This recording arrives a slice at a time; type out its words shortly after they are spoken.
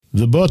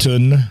The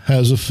button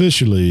has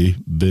officially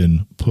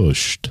been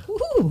pushed.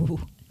 Ooh.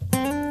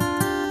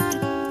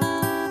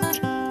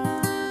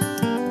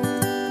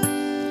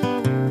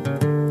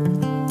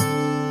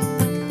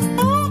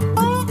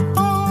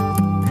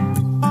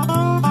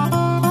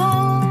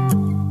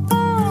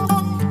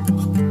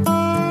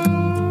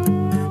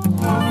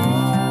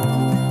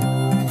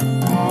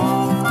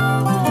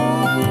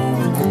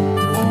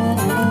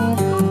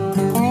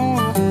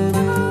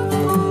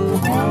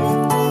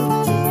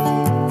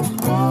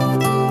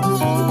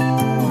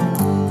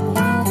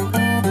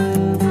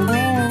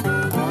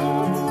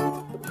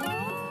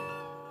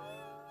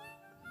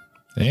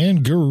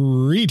 And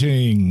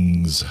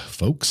greetings,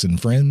 folks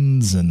and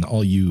friends, and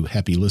all you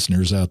happy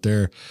listeners out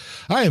there.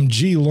 I am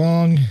G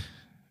Long,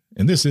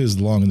 and this is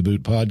the Long in the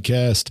Boot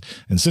podcast.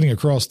 And sitting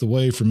across the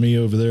way from me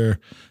over there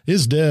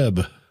is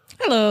Deb.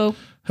 Hello.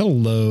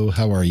 Hello.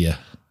 How are you?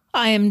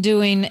 I am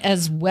doing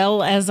as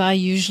well as I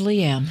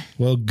usually am.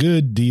 Well,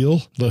 good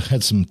deal.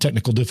 Had some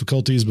technical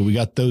difficulties, but we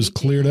got those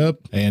cleared up.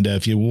 And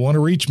if you want to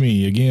reach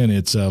me, again,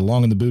 it's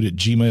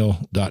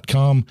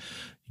longintheboot@gmail.com.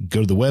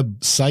 Go to the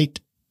website,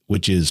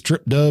 which is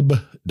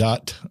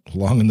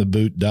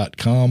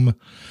tripdub.longintheboot.com.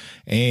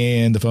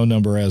 And the phone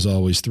number, as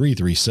always,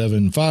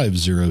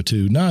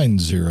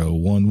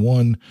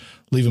 337-502-9011.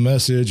 Leave a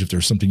message if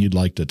there's something you'd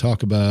like to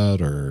talk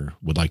about or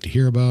would like to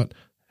hear about.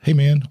 Hey,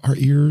 man, our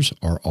ears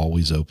are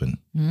always open.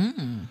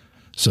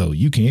 So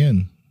you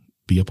can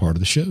be a part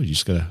of the show. You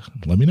just got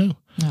to let me know.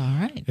 All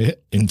right.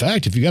 In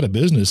fact, if you got a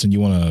business and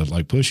you want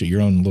to push it, your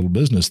own little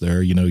business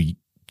there, you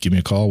give me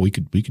a call. We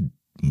could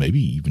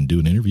maybe even do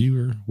an interview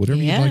or whatever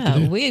you'd like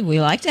to do. We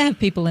like to have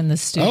people in the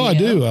studio. Oh, I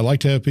do. I like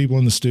to have people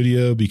in the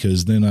studio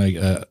because then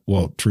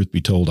truth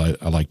be told, I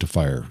like to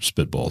fire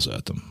spitballs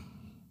at them.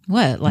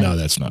 What? No,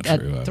 that's not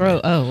true.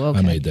 Okay.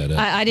 I made that up.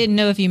 I didn't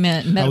know if you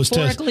meant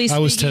metaphorically speaking. I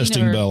was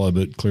testing Bella,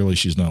 but clearly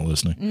she's not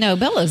listening. No,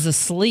 Bella's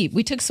asleep.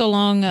 We took so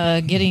long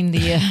getting the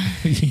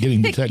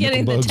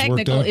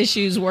technical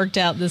issues worked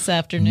out this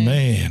afternoon.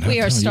 Man, we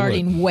are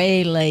starting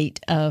way late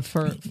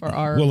for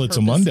our Well, it's purposes.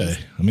 a Monday.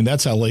 I mean,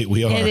 that's how late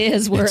we are. It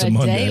is. We're a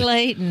day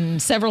late and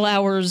several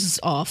hours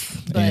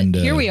off. But and,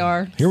 here we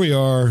are. Here we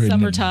are.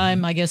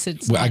 Summertime. I guess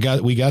it's.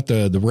 We got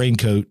the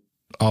raincoat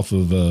off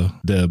of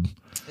Deb.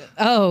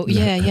 Oh,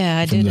 yeah,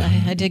 I did.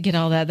 I did get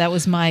all that. That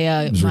was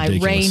my my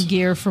rain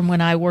gear from when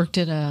I worked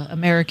at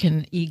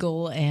American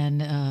Eagle,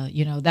 and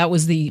that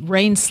was the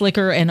rain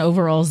slicker and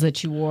overalls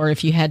that you wore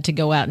if you had to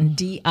go out and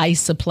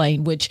de-ice a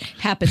plane, which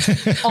happens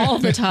all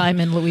the time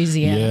in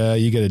Louisiana. Yeah,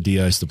 you got to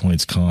de-ice the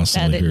planes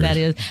constantly here. That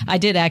is. I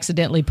did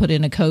accidentally put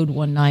in a code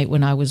one night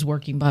when I was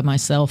working by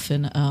myself,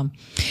 and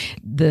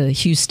the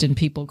Houston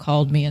people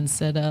called me and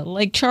said,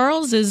 Lake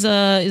Charles, is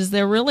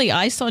there really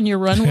ice on your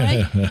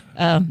runway?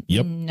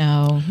 Yep.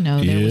 No,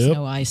 there was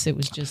no ice. It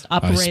was just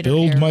operator I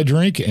spilled error. my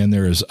drink, and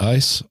there is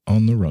ice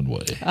on the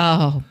runway.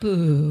 Oh,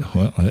 boo.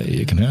 Well,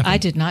 it can happen. I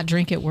did not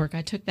drink at work.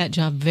 I took that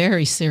job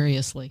very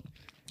seriously.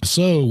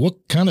 So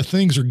what kind of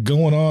things are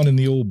going on in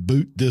the old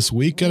boot this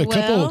week? Got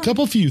a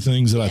couple few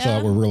things that I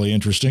thought were really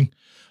interesting.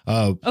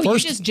 First, you're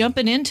just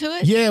jumping into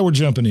it? Yeah, we're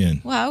jumping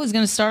in. Well, I was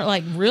going to start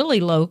really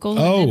local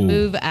and then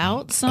move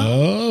out some.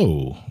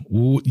 Oh,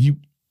 well,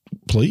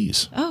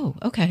 please. Oh,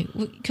 okay.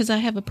 Because I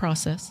have a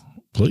process.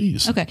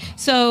 Please. Okay.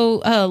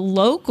 So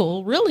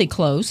local, really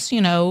close,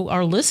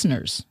 our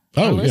listeners.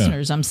 Our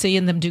listeners. I'm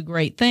seeing them do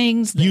great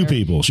things. You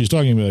people. She's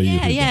talking about you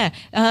people. Yeah.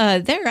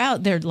 They're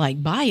out there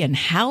buying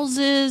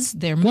houses.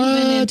 They're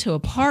moving into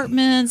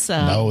apartments.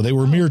 No, they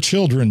were mere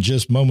children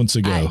just moments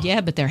ago.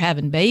 Yeah, but they're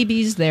having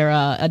babies. They're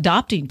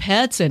adopting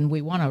pets, and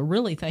we want to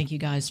really thank you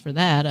guys for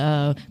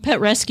that.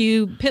 Pet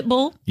rescue, pit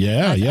bull.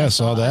 Yeah,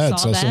 saw that.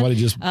 Saw somebody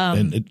just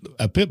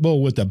a pit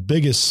bull with the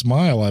biggest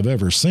smile I've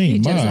ever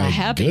seen. Just My a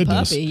happy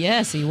goodness. puppy.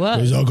 Yes, he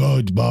was. He's a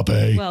good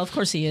puppy. Well, of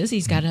course he is.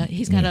 He's got a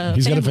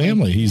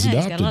family. He's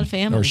adopted. He's got a lot of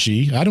family. Or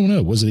she. I don't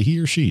know. Was it he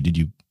or she? Did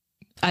you?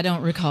 I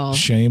don't recall.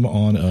 Shame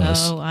on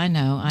us. Oh, I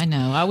know.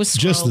 I was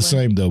just the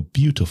same though.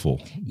 Beautiful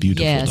dog.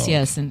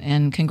 Yes,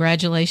 and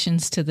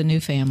congratulations to the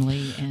new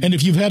family. And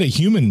if you've had a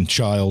human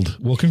child,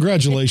 well,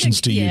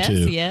 congratulations to you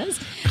too. Yes,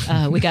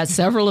 we got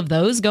several of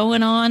those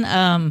going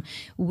on.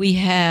 We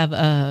have.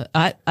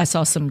 I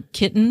saw some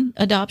kitten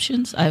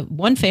adoptions.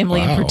 One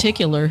family in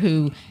particular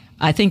who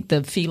I think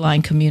the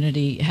feline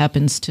community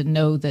happens to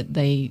know that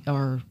they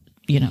are,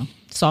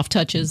 soft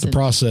touches. The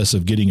process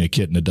of getting a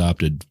kitten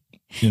adopted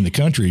in the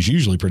country is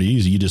usually pretty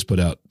easy. You just put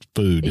out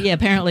food. Yeah,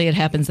 apparently it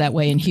happens that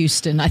way in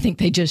Houston. I think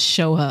they just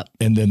show up.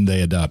 And then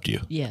they adopt you.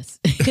 Yes,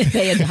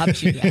 they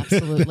adopt you,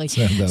 absolutely.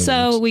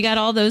 So we got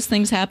all those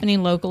things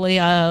happening locally.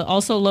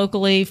 Also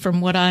locally,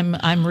 from what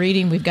I'm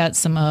reading, we've got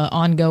some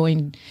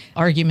ongoing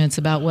arguments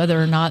about whether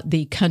or not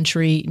the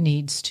country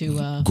needs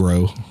to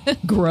grow.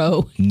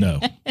 No.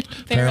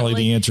 Apparently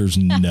the answer is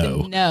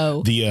no.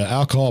 No. The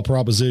alcohol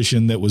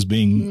proposition that was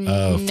being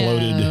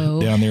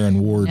floated down there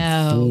in Ward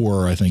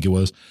 4, I think it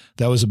was,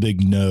 that was a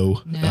big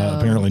no.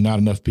 Apparently not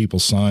enough people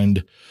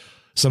signed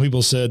Some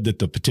people said that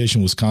the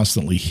petition was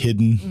constantly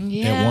hidden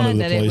at one of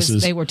the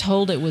places. They were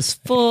told it was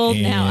full.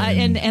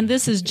 And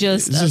this is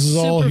just a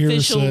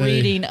superficial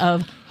reading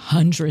of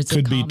hundreds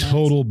of comments. Could be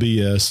total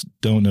BS.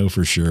 Don't know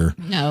for sure.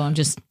 No, I'm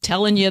just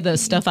telling you the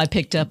stuff I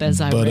picked up as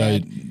I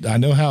read. But I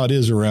know how it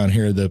is around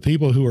here. The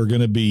people who are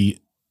going to be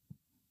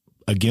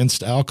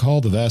against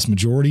alcohol, the vast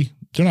majority,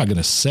 they're not going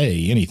to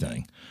say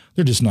anything.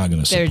 They're just not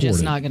going to support it. They're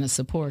just not going to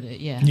support it.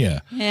 Yeah.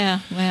 Yeah. Yeah.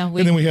 Well,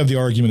 and then we have the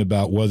argument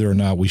about whether or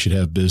not we should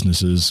have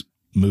businesses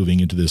moving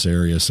into this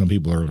area. Some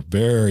people are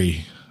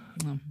very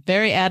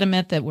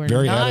adamant that we're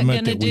not going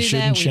to do that. We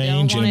shouldn't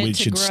change and we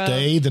should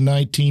stay the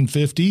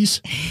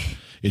 1950s.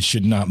 It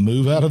should not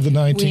move out of the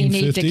 1950s. We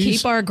need to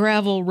keep our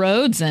gravel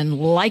roads and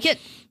like it.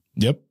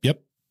 Yep.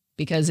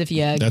 Because if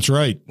you that's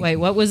right. Wait,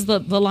 what was the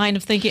line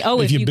of thinking?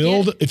 Oh, if you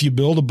build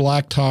a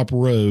blacktop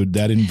road,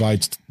 that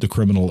invites the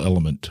criminal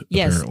element.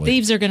 Yes, apparently.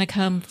 Thieves are going to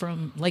come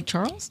from Lake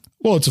Charles.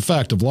 Well, it's a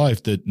fact of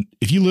life that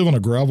if you live on a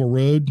gravel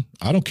road,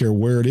 I don't care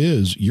where it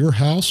is, your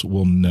house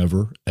will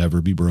never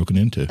ever be broken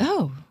into.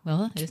 Oh,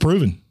 well, it's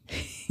proven.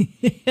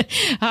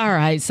 All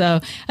right, so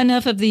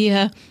enough of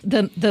the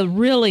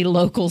really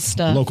local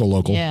stuff.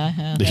 Local.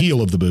 Yeah, the heel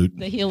of the boot.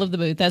 The heel of the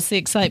boot. That's the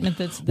excitement.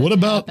 That's what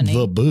about happening.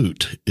 The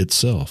boot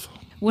itself?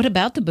 What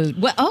about the boot?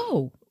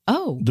 Well,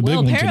 the big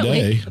one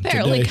today.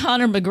 Apparently,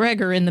 Conor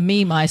McGregor in the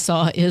meme I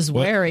saw is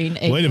wearing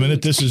a Wait a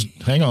minute. boot.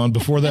 Hang on.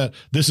 Before that,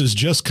 this is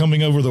just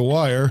coming over the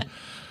wire.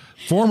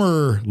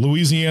 Former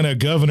Louisiana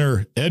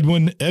Governor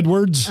Edwin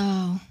Edwards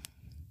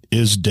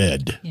is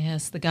dead.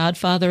 Yes, the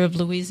godfather of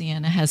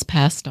Louisiana has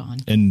passed on.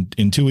 And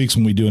in 2 weeks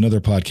when we do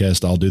another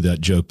podcast, I'll do that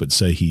joke, but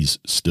say he's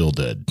still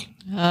dead.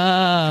 Oh,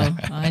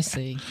 I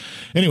see.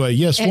 Anyway,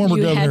 yes, former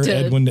Governor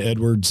Edwin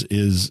Edwards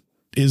is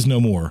no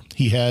more.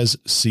 He has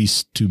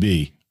ceased to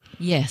be.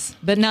 Yes,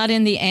 but not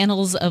in the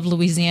annals of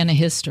Louisiana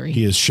history.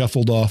 He has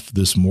shuffled off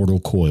this mortal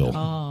coil.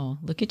 Oh,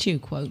 look at you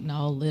quoting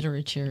all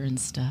literature and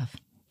stuff.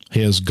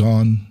 He has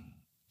gone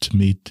to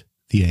meet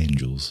the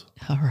angels.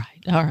 All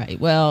right.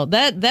 Well,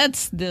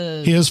 that's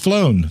the... He has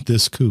flown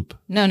this coupe.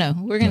 No,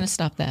 we're going to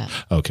stop that.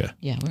 Okay.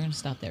 Yeah, we're going to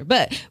stop there.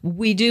 But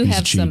we do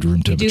have some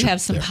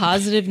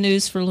positive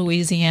news for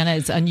Louisiana.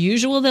 It's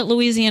unusual that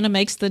Louisiana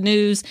makes the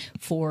news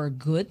for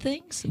good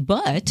things,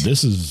 but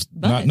this is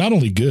not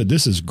only good,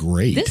 this is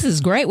great. This is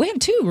great. We have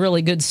two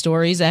really good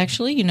stories,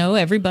 actually. You know,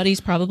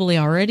 everybody's probably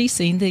already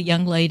seen the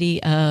young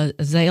lady,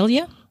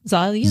 Zalia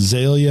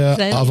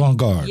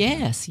Avant-Garde.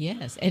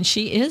 Yes. And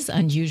she is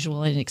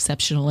unusual and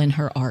exceptional in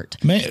her art.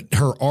 Man,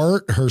 her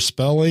art, her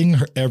spelling,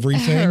 her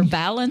everything. Her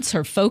balance,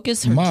 her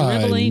focus, her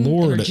dribbling,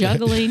 her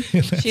juggling.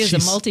 She is a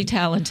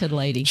multi-talented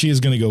lady. She is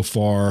going to go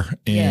far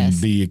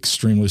and be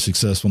extremely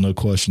successful, no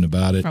question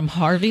about it. From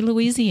Harvey,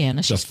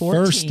 Louisiana. She's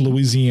 14. First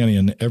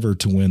Louisianian ever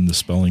to win the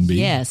spelling bee.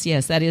 Yes,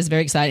 that is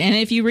very exciting. And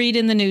if you read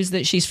in the news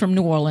that she's from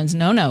New Orleans,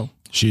 no.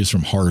 She is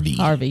from Harvey.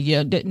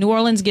 Yeah. New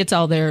Orleans gets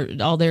all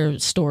their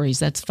stories.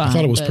 That's fine. I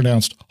thought it was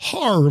pronounced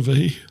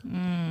Harvey.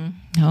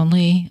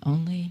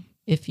 Only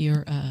if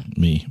you're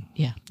me.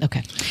 Yeah.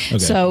 Okay.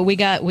 So we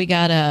got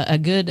a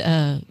good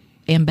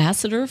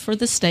ambassador for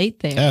the state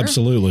there.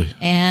 Absolutely.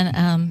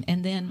 And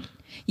then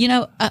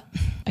I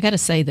got to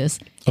say this.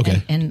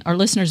 Okay. And our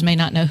listeners may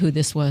not know who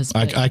this was.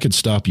 I could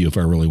stop you if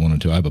I really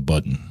wanted to. I have a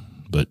button,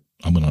 but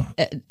I'm gonna.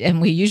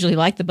 And we usually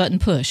like the button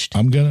pushed.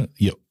 I'm gonna.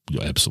 Yeah.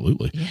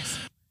 Absolutely. Yes.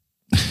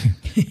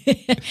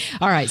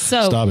 All right,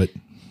 so stop it.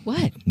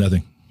 What?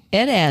 Nothing.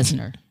 Ed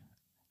Asner.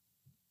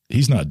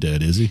 He's not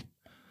dead, is he?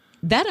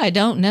 That I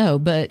don't know,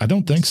 but I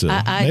don't think so.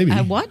 Maybe.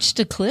 I watched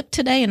a clip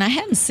today, and I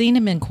hadn't seen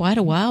him in quite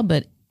a while.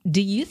 But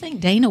do you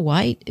think Dana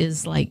White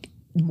is like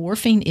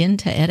morphing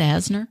into Ed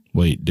Asner?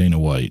 Wait, Dana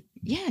White?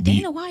 Yeah,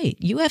 Dana White,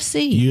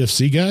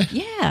 UFC guy.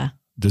 Yeah.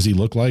 Does he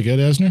look like Ed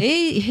Asner?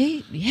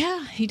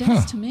 He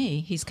does to me.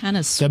 He's kind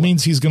of... That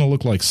means he's going to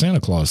look like Santa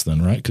Claus then,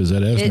 right? Because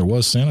Ed Asner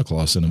was Santa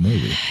Claus in a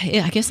movie.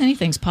 Yeah, I guess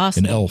anything's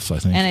possible. An elf, I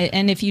think.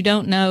 And if you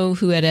don't know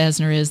who Ed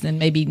Asner is, then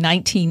maybe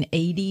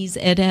 1980s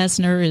Ed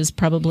Asner is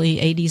probably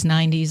 80s,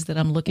 90s that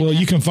I'm looking at. Well,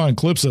 you can find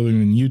clips of him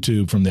in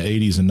YouTube from the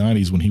 80s and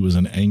 90s when he was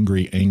an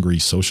angry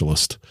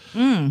socialist.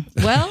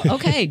 Well,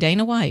 okay,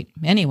 Dana White.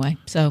 Anyway,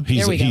 so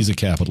there we go. He's a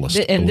capitalist.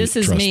 And this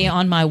is me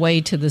on my way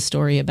to the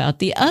story about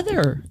the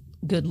other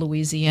good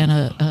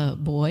Louisiana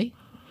boy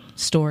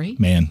story.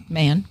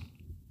 Man.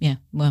 Yeah.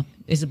 Well,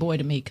 he's a boy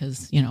to me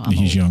because, I'm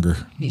he's old. Younger.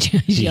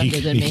 He's younger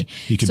than me.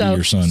 He could be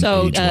your son.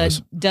 So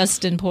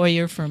Dustin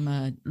Poirier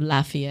from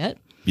Lafayette.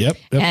 Yep.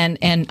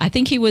 And I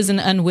think he was an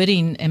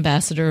unwitting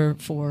ambassador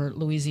for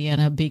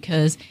Louisiana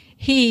because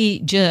he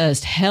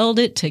just held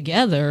it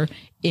together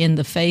in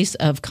the face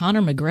of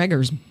Conor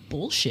McGregor's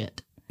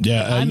bullshit.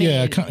 Yeah,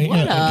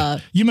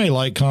 you may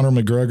like Conor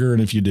McGregor,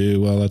 and if you do,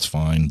 well, that's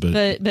fine.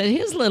 But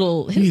his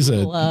little he's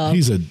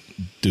a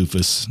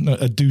doofus,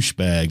 a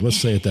douchebag. Let's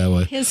say it that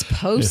way. His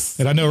posts.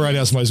 And I know right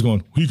now somebody's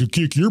going, he could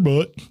kick your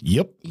butt.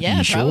 Yep.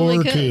 Yeah, he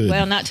probably sure could.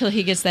 Well, not till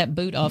he gets that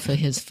boot off of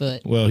his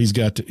foot. Well, he's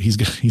got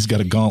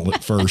a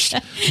gauntlet first.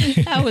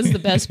 That was the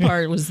best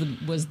part. Was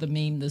the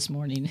meme this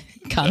morning?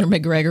 Conor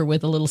McGregor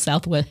with a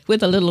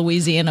little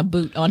Louisiana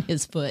boot on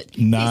his foot.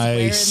 Nice.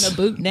 He's wearing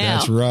the boot now.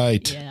 That's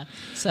right. Yeah.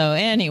 So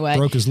anyway,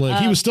 broke his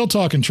leg. He was still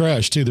talking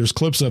trash too. There's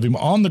clips of him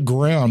on the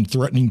ground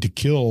threatening to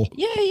kill.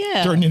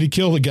 Threatening to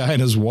kill the guy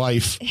and his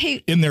wife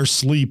in their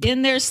sleep.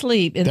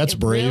 That's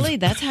brave. Really?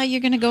 That's how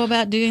you're going to go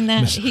about doing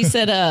that? He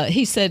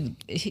said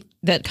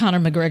that Conor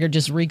McGregor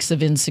just reeks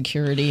of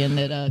insecurity and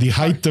that the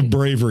height of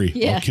bravery.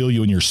 Yeah. I'll kill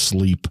you in your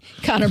sleep.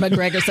 Conor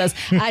McGregor says,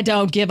 I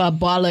don't give a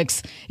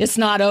bollocks. It's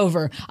not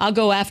over. I'll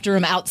go after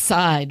him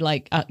outside,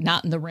 like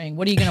not in the ring.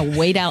 What are you going to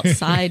wait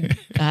outside?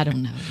 I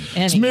don't know.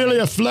 Anyway. It's merely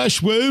a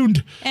flesh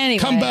wound. Anyway.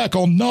 Come back,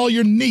 I'll gnaw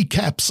your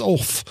kneecaps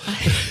off.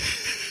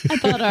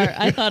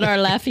 I thought our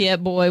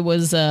Lafayette boy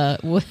was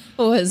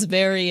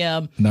very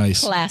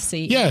nice,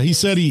 classy. Yeah, he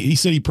said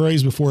he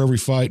prays before every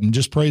fight and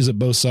just prays that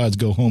both sides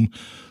go home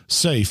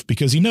safe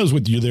because he knows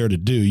what you're there to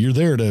do. You're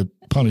there to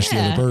punish the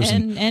other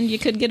person. And you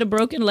could get a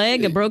broken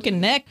leg, a broken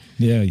neck.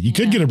 Yeah, you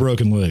could get a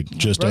broken leg.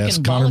 Just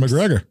ask Conor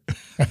McGregor.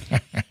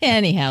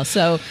 Anyhow,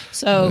 so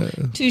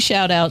 2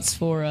 shout outs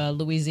for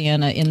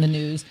Louisiana in the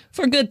news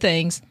for good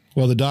things.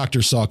 Well, the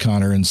doctor saw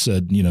Conor and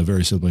said,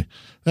 very simply,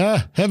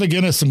 have a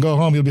Guinness and go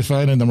home. You'll be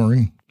fine in the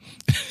morning.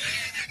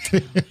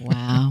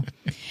 Wow.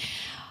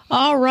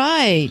 All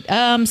right.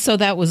 So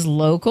that was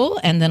local,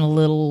 and then a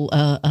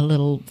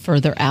little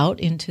further out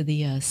into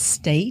the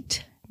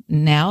state.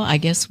 Now, I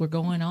guess we're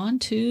going on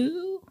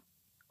to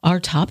our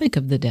topic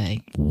of the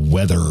day.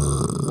 Weather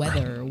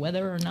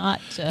or not.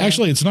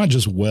 Actually, it's not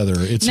just weather.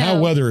 It's how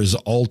weather has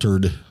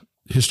altered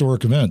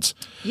historic events.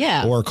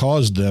 Yeah. Or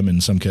caused them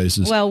in some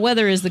cases. Well,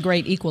 weather is the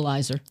great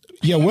equalizer.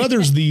 Yeah,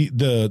 weather's the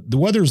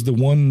weather's the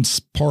one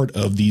part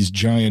of these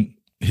giant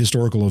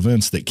historical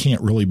events that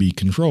can't really be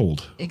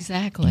controlled.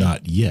 Exactly.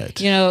 Not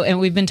yet. And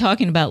we've been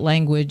talking about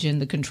language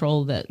and the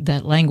control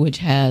that language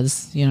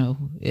has,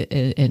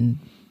 and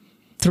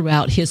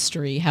throughout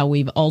history, how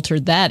we've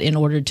altered that in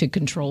order to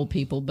control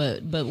people.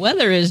 But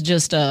weather is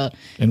just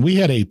and we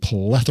had a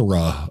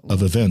plethora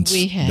of events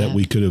that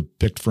we could have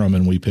picked from,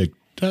 and we picked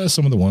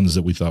some of the ones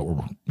that we thought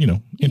were,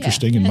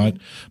 interesting and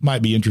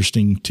might be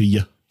interesting to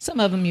you. Some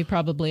of them you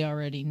probably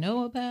already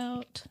know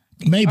about.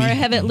 Maybe. Or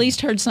have at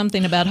least heard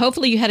something about.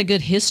 Hopefully you had a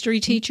good history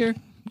teacher.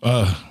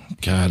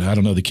 God, I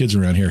don't know. The kids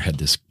around here had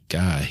this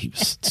guy. He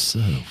was so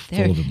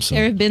full of himself.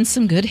 There have been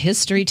some good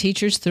history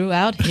teachers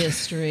throughout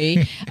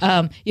history.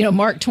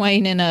 Mark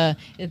Twain in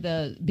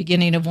the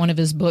beginning of one of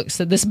his books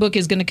said this book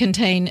is going to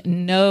contain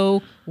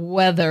no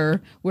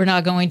weather. We're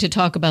not going to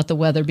talk about the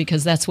weather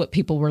because that's what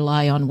people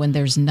rely on when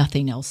there's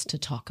nothing else to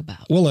talk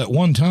about. Well, at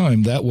one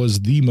time, that was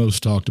the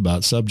most talked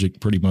about subject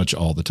pretty much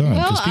all the time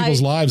because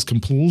people's lives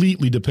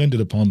completely depended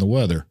upon the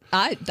weather.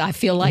 I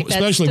feel like that's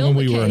especially still when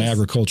we the were an case.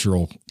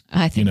 agricultural.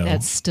 I think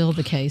that's still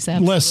the case.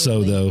 Absolutely. Less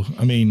so, though.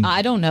 I mean,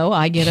 I don't know.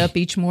 I get up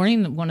each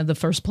morning. One of the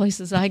first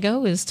places I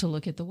go is to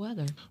look at the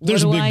weather.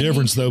 There's a big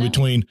difference, though,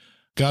 between,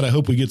 God, I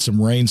hope we get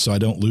some rain so I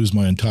don't lose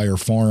my entire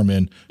farm,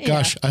 and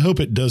gosh, I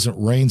hope it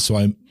doesn't rain so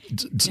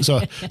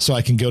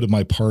I can go to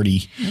my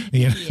party.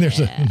 There's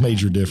a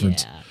major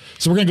difference. Yeah.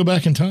 So we're going to go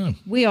back in time.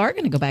 We are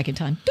going to go back in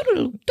time.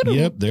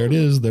 Yep, there it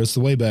is. There's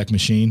the Wayback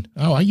Machine.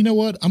 Oh, you know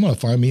what? I'm going to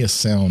find me a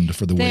sound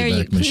for the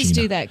Wayback Machine. Please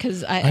do that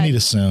because I need a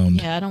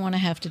sound. Yeah, I don't want to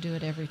have to do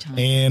it every time.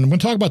 And I'm going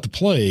to talk about the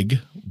plague,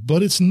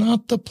 but it's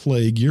not the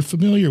plague you're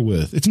familiar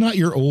with. It's not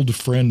your old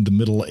friend, the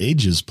Middle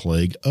Ages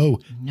plague. Oh,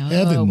 no,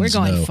 heavens, we're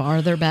going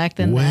farther back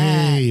than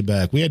that. Way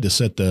back. We had to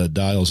set the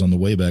dials on the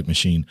Wayback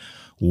Machine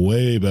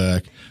way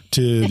back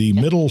to the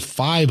middle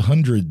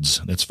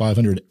 500s. That's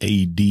 500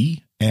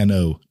 A.D.,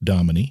 Anno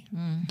Domini,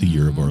 the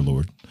year of our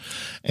Lord.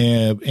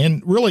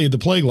 And really, the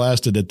plague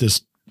lasted at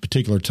this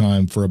particular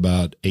time for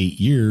about 8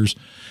 years.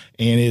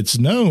 And it's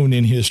known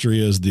in history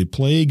as the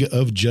Plague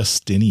of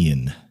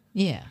Justinian.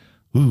 Yeah.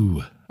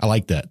 Ooh, I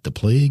like that. The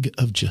Plague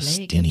of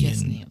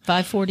Justinian.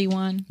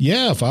 541?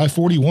 Yeah,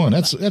 541.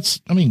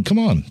 That's. I mean, come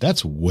on.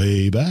 That's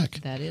way back.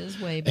 That is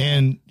way back.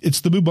 And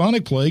it's the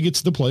bubonic plague.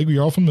 It's the plague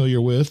we're all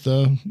familiar with.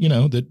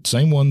 The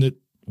same one that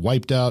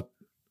wiped out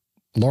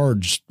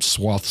large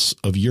swaths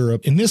of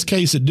Europe. In this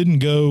case, it didn't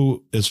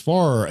go as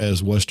far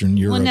as Western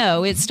Europe. Well,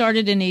 no, it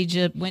started in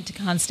Egypt, went to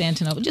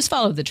Constantinople. Just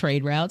follow the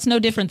trade routes. No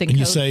different than And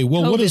you say,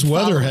 well, what does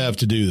weather have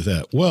to do with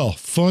that? Well,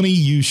 funny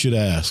you should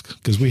ask,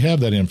 because we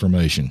have that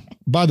information.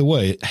 By the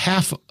way,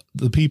 half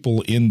the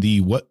people in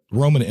the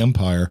Roman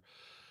Empire,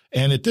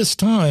 and at this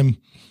time,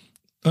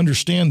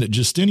 understand that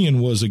Justinian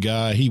was a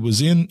guy, he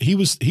was in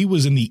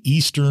the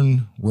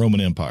Eastern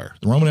Roman Empire.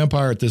 The Roman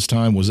Empire at this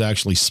time was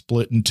actually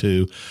split in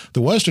two.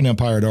 The Western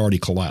Empire had already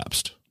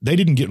collapsed. They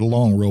didn't get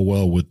along real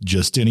well with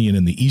Justinian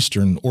and the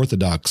Eastern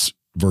Orthodox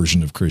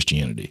version of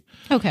Christianity.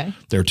 Okay.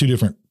 There are two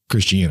different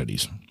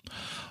Christianities.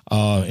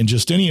 And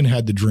Justinian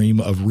had the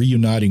dream of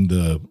reuniting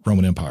the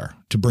Roman Empire,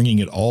 to bringing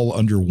it all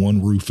under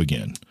one roof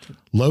again.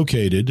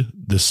 Located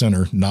the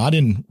center not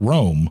in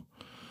Rome,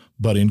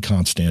 but in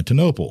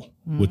Constantinople,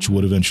 which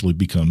would eventually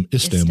become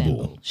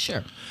Istanbul.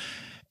 Sure.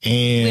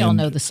 And we all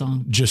know the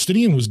song.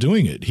 Justinian was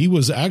doing it. He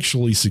was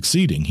actually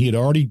succeeding. He had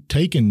already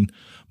taken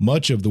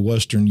much of the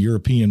Western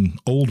European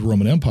old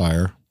Roman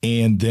Empire,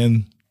 and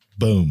then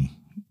boom,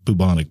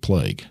 bubonic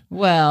plague.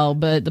 Well,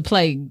 but the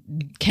plague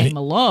came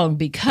along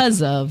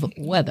because of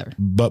weather.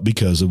 But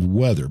because of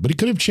weather. But he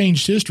could have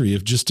changed history.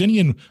 If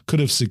Justinian could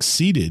have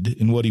succeeded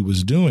in what he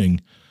was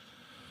doing,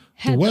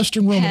 the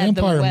Western Roman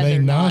Empire may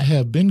not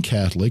have been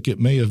Catholic. It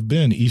may have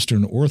been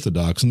Eastern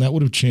Orthodox, and that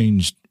would have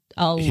changed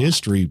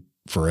history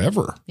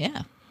forever.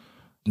 Yeah.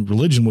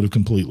 Religion would have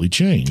completely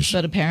changed.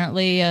 But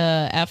apparently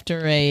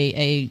after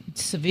a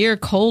severe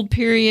cold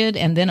period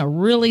and then a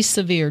really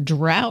severe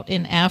drought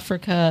in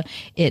Africa,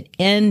 it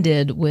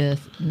ended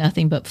with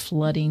nothing but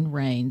flooding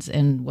rains.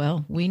 And,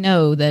 well, we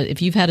know that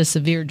if you've had a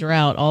severe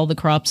drought, all the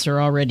crops are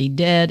already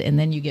dead, and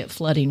then you get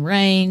flooding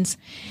rains.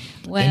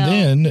 Well,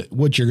 and then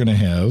what you're going to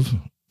have,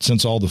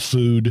 since all the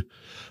food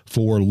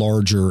for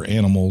larger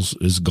animals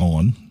is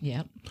gone,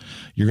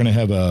 you're going to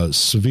have a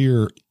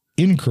severe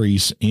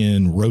increase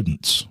in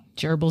rodents.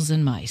 Gerbils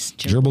and mice.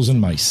 Gerbils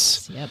and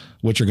mice. Yep.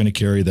 Which are going to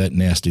carry that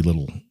nasty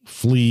little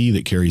flea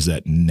that carries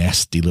that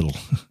nasty little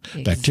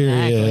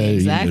bacteria.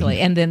 Exactly.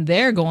 And then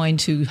they're going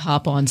to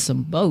hop on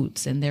some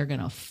boats, and they're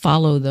going to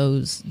follow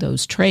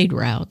those trade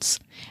routes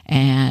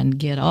and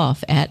get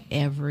off at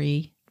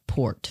every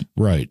port.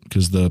 Right.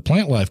 Because the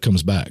plant life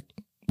comes back.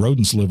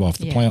 Rodents live off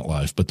the plant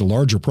life, but the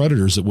larger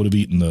predators that would have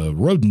eaten the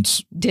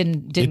rodents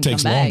didn't it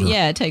takes come back. Longer.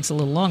 Yeah, it takes a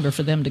little longer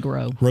for them to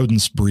grow.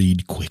 Rodents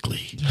breed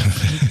quickly.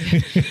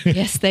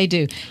 Yes, they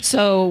do.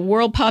 So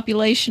world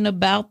population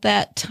about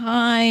that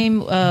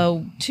time,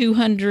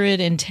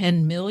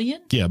 210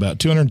 million? Yeah, about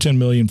 210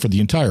 million for the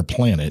entire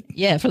planet.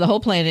 Yeah, for the whole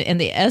planet. And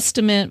the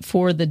estimate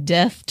for the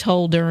death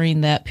toll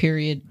during that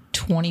period,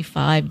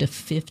 25 to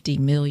 50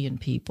 million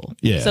people.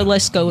 Yeah. So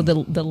let's go with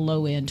the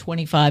low end,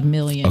 25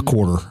 million. A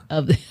quarter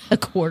of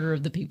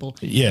the people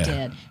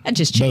dead. That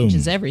just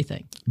changes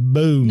everything.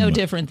 Boom. No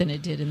different than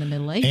it did in the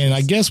Middle Ages. And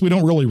I guess we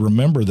don't really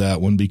remember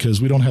that one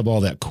because we don't have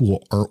all that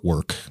cool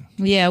artwork.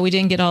 Yeah, we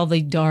didn't get all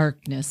the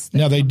darkness. That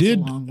now they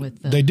did.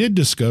 They did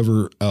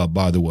discover,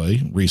 by the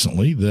way,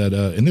 recently that,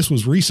 and this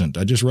was recent.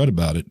 I just read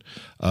about it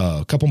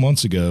a couple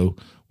months ago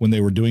when they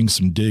were doing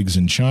some digs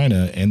in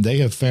China, and they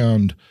have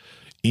found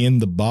in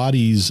the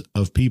bodies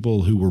of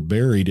people who were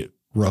buried at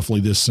roughly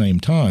this same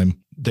time,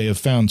 they have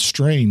found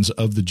strains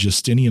of the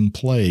Justinian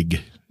plague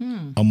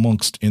in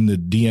the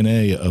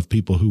DNA of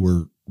people who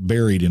were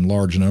buried in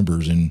large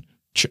numbers in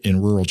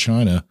rural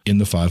China in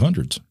the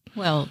 500s.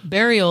 Well,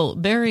 burial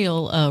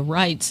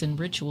rites and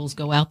rituals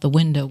go out the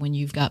window when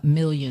you've got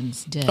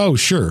millions dead. Oh,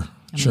 sure.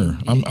 Sure.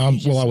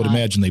 I would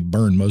imagine they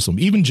burned most of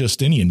them. Even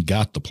Justinian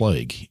got the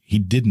plague. He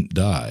didn't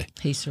die.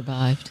 He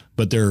survived.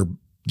 But there's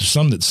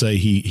some that say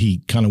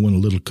he kind of went a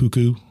little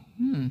cuckoo.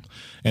 And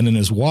then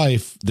his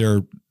wife,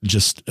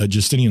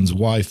 Justinian's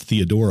wife,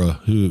 Theodora,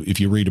 who, if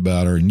you read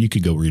about her, and you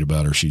could go read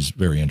about her, she's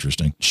very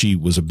interesting. She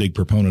was a big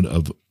proponent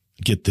of,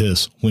 get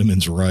this,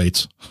 women's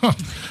rights.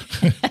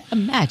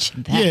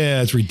 Imagine that.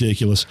 Yeah, it's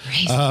ridiculous.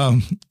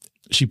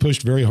 She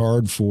pushed very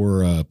hard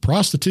for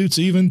prostitutes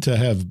even to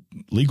have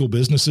legal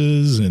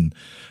businesses, and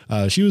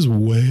she was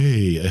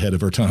way ahead of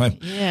her time.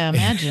 Yeah,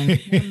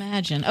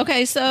 imagine.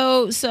 Okay,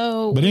 so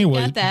but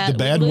anyway, the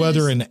bad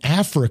weather in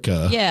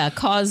Africa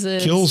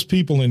kills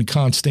people in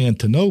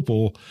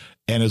Constantinople,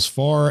 and as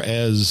far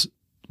as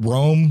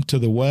Rome to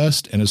the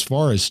west, and as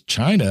far as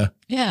China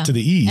to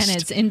the east.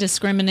 And it's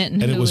indiscriminate.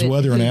 And it was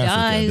weather in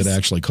Africa that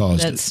actually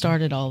caused it. That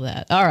started all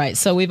that. All right.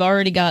 So we've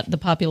already got the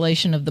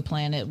population of the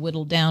planet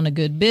whittled down a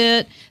good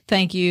bit.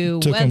 Thank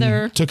you,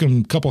 weather. Took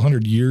them a couple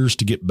hundred years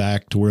to get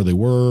back to where they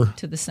were.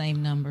 To the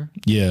same number.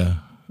 Yeah.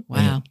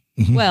 Wow.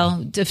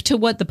 Well, to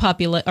what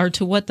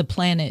the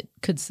planet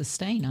could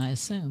sustain, I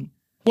assume.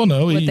 Well,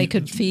 no, what they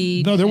could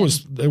feed. No,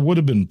 there would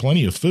have been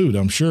plenty of food.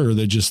 I'm sure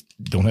they just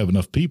don't have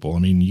enough people. I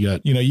mean, you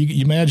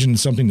imagine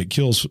something that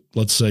kills,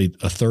 let's say,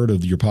 a third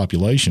of your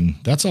population.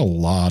 That's a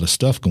lot of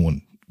stuff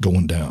going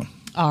down.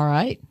 All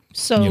right.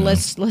 So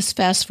let's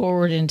fast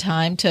forward in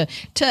time to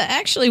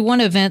actually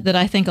one event that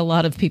I think a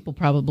lot of people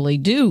probably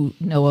do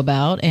know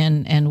about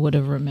and would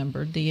have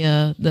remembered,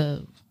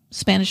 the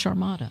Spanish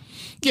Armada.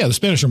 Yeah, the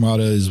Spanish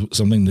Armada is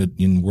something that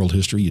in world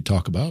history you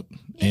talk about.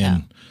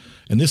 Yeah.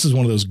 And this is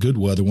one of those good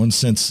weather ones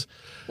since...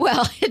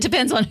 Well, it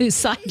depends on whose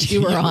side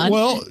you were on.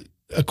 Well,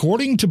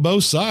 according to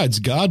both sides,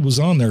 God was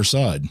on their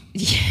side.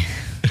 Yeah.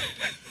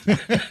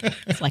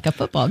 It's like a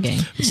football game.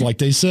 It's like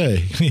they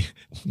say,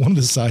 one of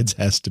the sides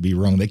has to be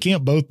wrong. They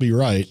can't both be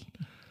right.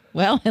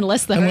 Well,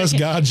 unless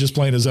God's just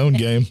playing his own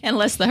game.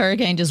 Unless the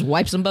hurricane just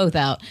wipes them both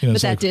out. But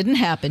that didn't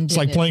happen, It's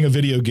like playing a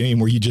video game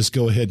where you just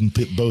go ahead and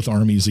pit both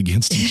armies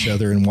against each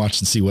other and watch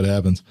and see what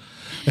happens.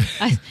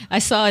 I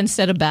saw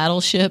instead of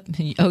battleship,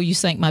 you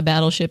sank my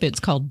battleship, it's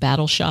called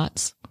battle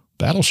shots.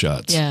 Battle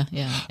shots. Yeah.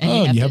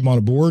 And you have them on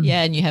a board?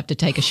 Yeah, and you have to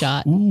take a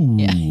shot. Ooh.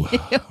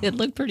 Yeah. It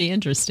looked pretty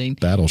interesting.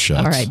 Battle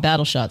shots. All right,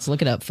 battle shots.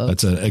 Look it up,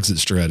 folks. That's an exit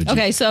strategy.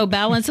 Okay, so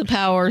balance of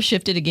power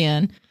shifted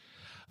again.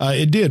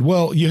 It did.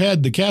 Well, you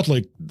had the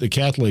Catholic.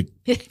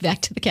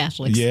 Back to the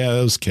Catholics. Yeah,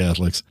 those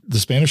Catholics. The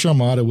Spanish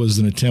Armada was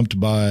an attempt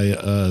by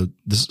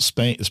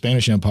the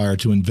Spanish Empire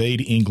to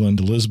invade England.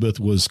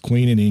 Elizabeth was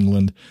queen in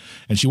England,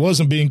 and she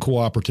wasn't being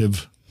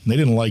cooperative. They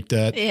didn't like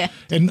that. Yeah.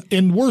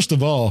 And worst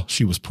of all,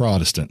 she was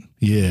Protestant.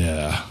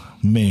 Yeah,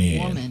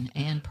 man. Woman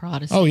and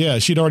Protestant. Oh, yeah.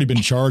 She'd already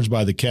been charged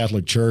by the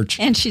Catholic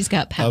Church. And she's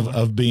got power.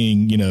 Of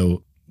being,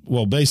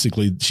 well,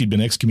 basically, she'd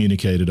been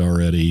excommunicated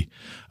already.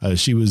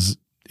 She was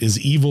as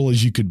evil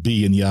as you could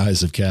be in the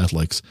eyes of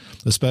Catholics,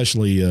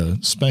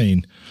 especially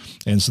Spain.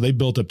 And so they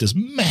built up this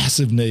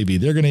massive navy.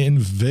 They're going to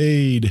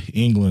invade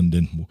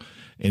England.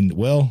 And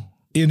well,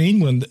 in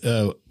England,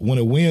 when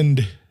a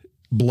wind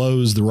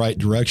blows the right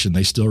direction,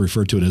 they still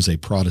refer to it as a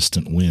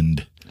Protestant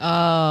wind.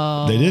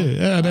 Oh. They do.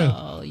 Yeah, I know.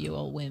 Oh, you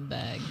old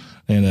windbag.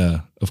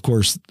 And, of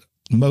course,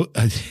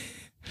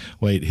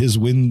 his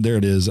wind, there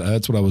it is.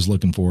 That's what I was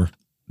looking for.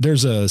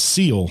 There's a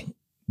seal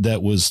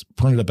that was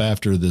printed up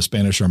after the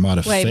Spanish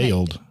Armada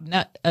failed.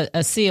 Not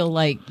a seal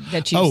like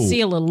that you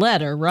seal a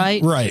letter,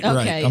 right? Right, okay,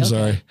 right. I'm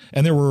sorry.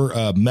 And there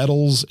were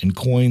medals and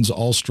coins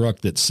all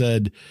struck that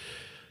said,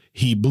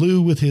 "He blew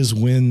with his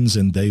winds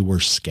and they were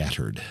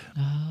scattered."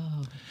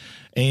 Oh.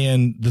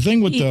 And the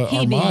thing with the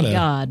Armada, being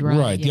God,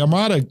 right? Yeah. The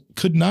Armada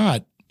could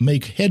not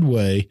make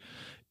headway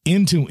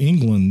into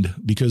England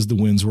because the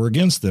winds were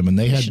against them, and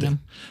they had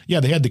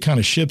the kind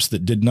of ships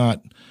that did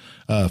not.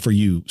 For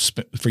you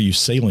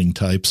sailing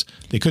types,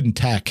 they couldn't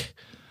tack.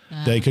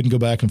 They couldn't go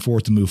back and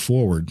forth to move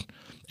forward.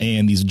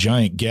 And these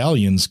giant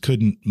galleons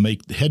couldn't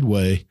make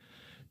headway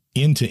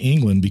into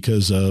England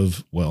because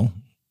of, well,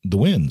 the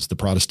winds, the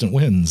Protestant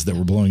winds that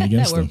were blowing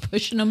against them.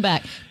 Pushing them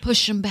back.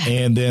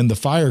 And then the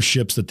fire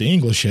ships that the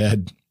English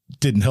had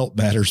didn't help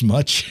matters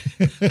much.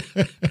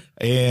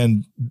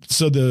 And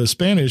so the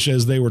Spanish,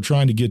 as they were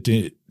trying to get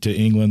to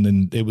England,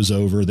 and it was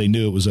over, they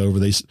knew it was over.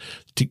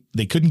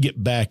 They couldn't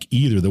get back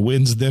either. The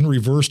winds then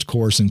reversed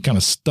course and kind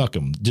of stuck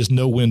them. Just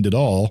no wind at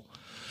all.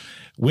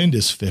 Wind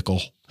is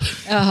fickle.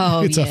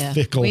 Oh, it's a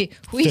fickle.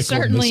 We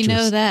certainly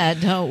know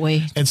that, don't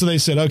we? And so they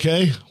said,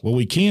 okay, well,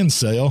 we can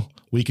sail.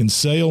 We can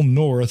sail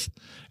north.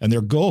 And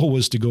their goal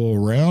was to go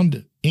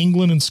around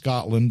England and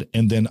Scotland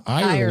and then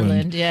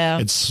Ireland. Yeah.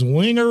 And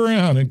swing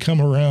around and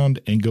come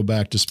around and go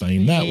back to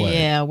Spain that way.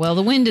 Yeah. Well,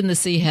 the wind and the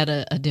sea had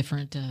a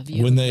different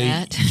view of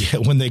that. Yeah,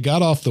 when they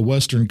got off the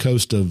western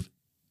coast of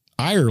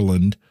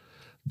Ireland,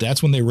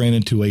 that's when they ran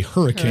into a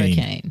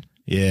hurricane.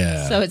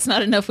 Yeah. So it's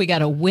not enough we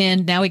got a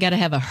wind. Now we got to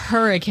have a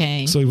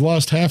hurricane. So we've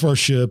lost half our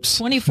ships.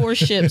 24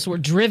 ships were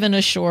driven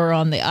ashore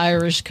on the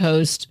Irish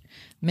coast.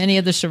 Many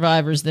of the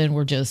survivors then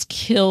were just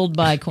killed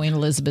by Queen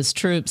Elizabeth's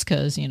troops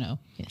because,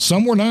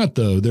 Some were not,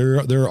 though.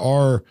 There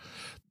are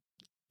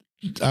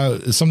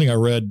something I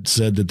read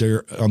said that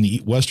there on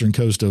the western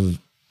coast of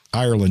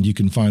Ireland, you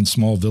can find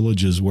small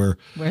villages where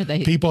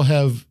people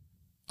have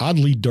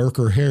oddly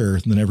darker hair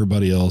than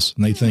everybody else.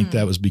 And they think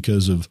that was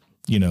because of,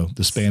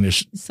 the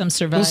Spanish. Some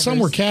survivors. Well, some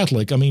were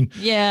Catholic. I mean,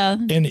 yeah.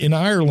 And in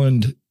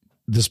Ireland,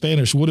 the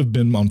Spanish would have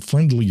been on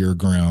friendlier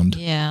ground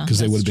because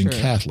they would have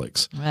been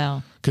Catholics.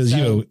 Wow. Because,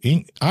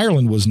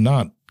 Ireland was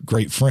not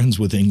great friends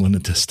with England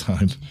at this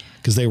time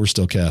because they were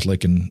still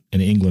Catholic and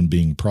England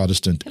being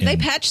Protestant. Have they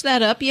patched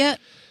that up yet?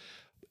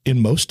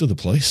 In most of the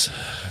place.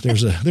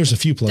 There's a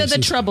few places. Do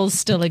the troubles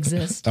still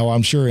exist? Oh,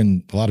 I'm sure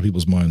in a lot of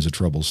people's minds the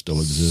troubles still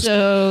exist.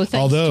 So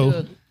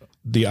although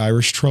the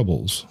Irish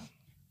troubles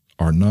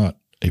are not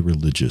a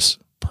religious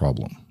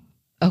problem.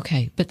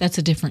 Okay, but that's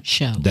a different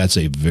show. That's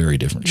a very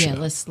different show. Yeah,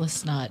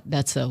 let's not.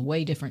 That's a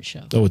way different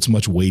show. Oh, it's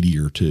much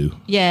weightier too.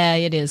 Yeah,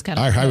 it is kind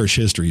of. Irish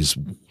history is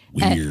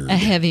weird. A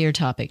hevier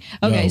topic.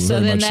 Okay, so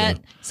then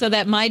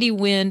that mighty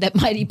wind, that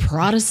mighty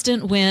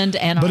Protestant wind,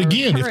 and but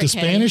again, if the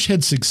Spanish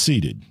had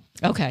succeeded,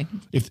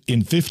 if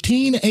in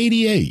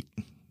 1588,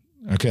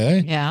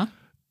 yeah,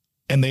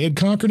 and they had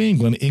conquered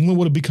England, England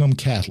would have become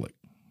Catholic.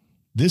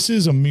 This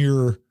is a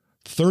mere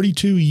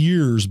 32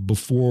 years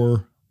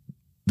before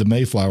the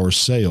Mayflower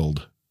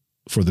sailed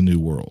for the New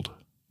World.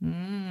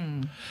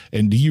 And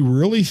do you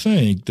really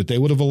think that they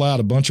would have allowed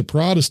a bunch of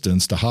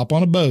Protestants to hop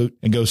on a boat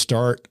and go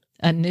start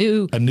a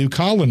new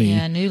colony?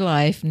 Yeah, new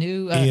life,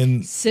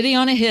 new city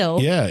on a hill.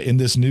 Yeah, in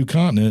this new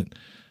continent.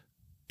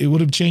 It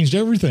would have changed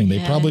everything.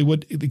 They probably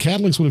would. The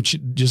Catholics would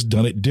have just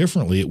done it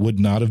differently. It would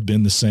not have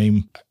been the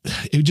same.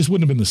 It just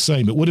wouldn't have been the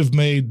same. It would have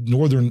made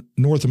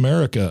North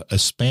America a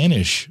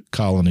Spanish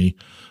colony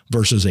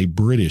versus a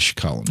British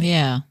colony.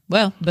 Yeah.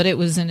 Well, but it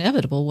was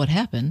inevitable what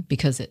happened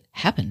because it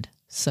happened.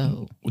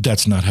 So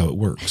that's not how it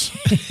works.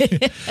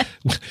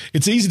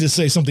 It's easy to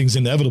say something's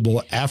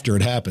inevitable after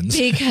it happens.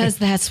 Because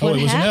that's what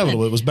happened. It was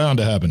inevitable. It was bound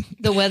to happen.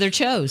 The weather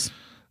chose.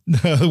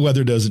 No, the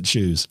weather doesn't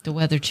choose. The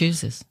weather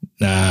chooses.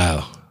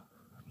 No.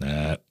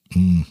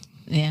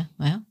 Yeah,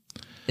 well,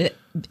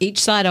 each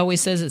side always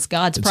says it's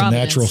God's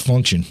providence. It's a natural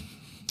function.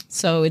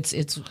 So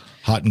it's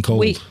hot and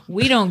cold.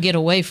 We don't get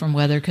away from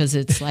weather because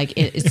it's like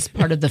it's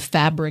part of the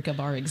fabric of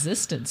our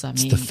existence. I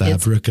mean, it's the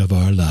fabric of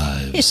our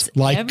lives, it's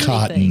like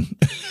everything.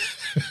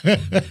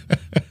 Cotton.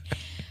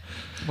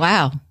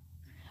 Wow.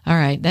 All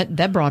right.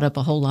 That brought up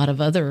a whole lot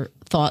of other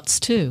thoughts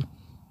too.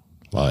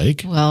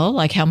 Like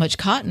how much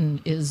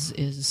cotton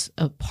is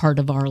a part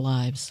of our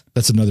lives.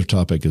 That's another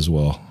topic as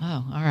well.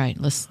 Oh, all right.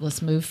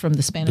 Let's move from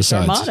the Spanish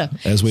Armada.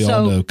 As we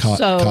all know,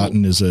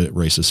 cotton is a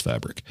racist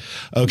fabric.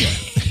 Okay.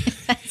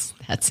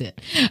 That's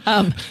it.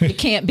 It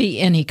can't be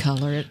any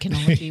color. It can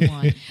only be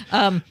one.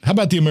 How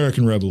about the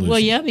American Revolution? Well,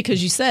 yeah,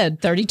 because you said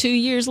 32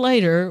 years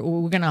later,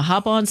 we're going to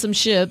hop on some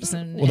ships.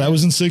 That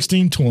was in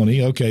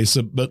 1620. Okay.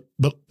 So, but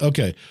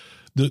okay.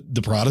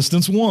 The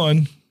Protestants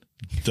won.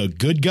 The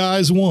good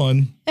guys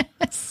won.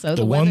 So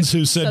the ones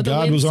who said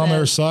God was on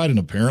their side and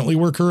apparently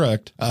were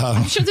correct.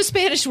 I'm sure the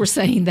Spanish were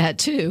saying that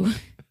too.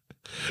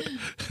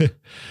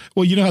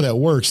 Well, you know how that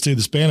works too.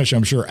 The Spanish,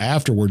 I'm sure,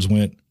 afterwards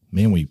went,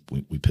 man, we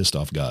pissed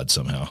off God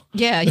somehow.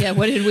 Yeah.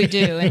 What did we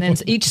do? And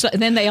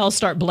then they all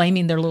start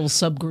blaming their little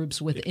subgroups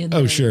within.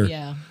 Oh, sure.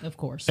 Yeah, of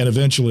course. And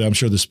eventually, I'm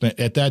sure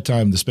at that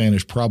time the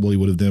Spanish probably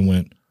would have then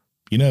went,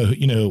 you know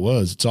who it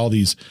was. It's all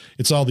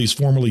these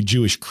formerly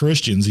Jewish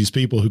Christians, these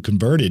people who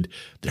converted.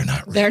 They're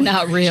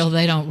not real.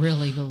 They don't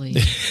really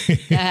believe.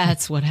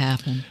 That's what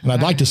happened. And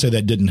I'd like to say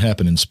that didn't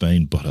happen in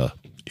Spain, but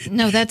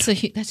no, that's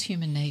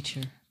human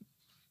nature.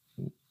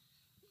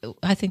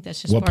 I think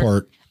that's just what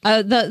part?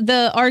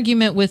 The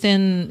argument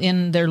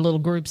in their little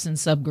groups and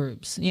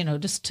subgroups.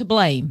 Just to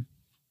blame.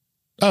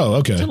 Oh,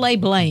 okay. To lay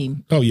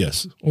blame. Oh,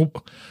 yes. Well,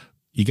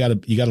 you got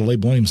to lay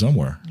blame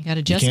somewhere. You got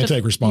to justify. You can't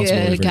take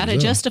responsibility. You got to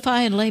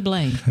justify and lay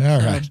blame. All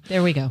right.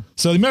 There we go.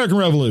 So the American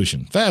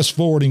Revolution, fast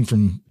forwarding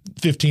from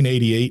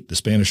 1588, the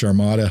Spanish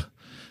Armada.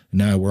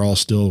 Now we're all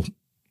still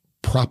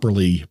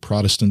properly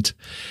Protestant,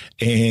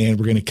 and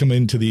we're going to come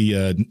into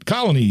the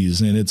colonies,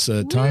 and it's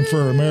time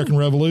for American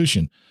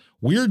Revolution.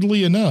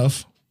 Weirdly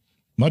enough,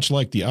 much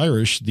like the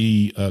Irish,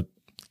 the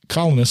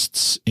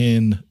colonists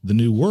in the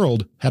New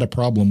World had a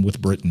problem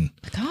with Britain.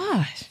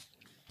 Gosh.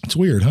 It's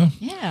weird, huh?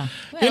 Yeah.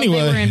 Well, anyway,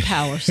 they were in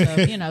power, so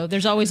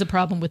there's always a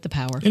problem with the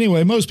power.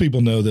 Anyway, most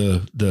people know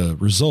the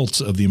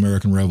results of the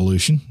American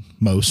Revolution.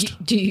 Most.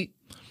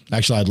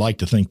 Actually, I'd like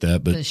to think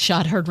that, but the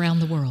shot heard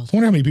round the world. I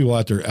wonder how many people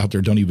out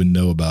there don't even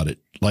know about it.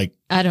 Like,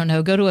 I don't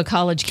know. Go to a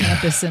college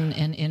campus and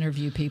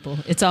interview people.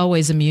 It's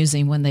always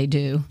amusing when they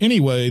do.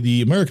 Anyway,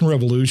 the American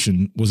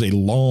Revolution was a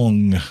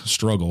long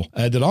struggle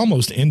that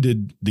almost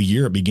ended the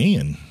year it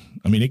began.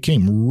 I mean, it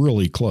came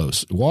really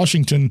close.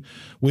 Washington,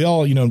 we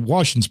all,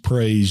 Washington's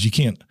praised. You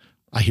can't.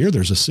 I hear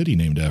there's a city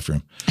named after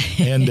him,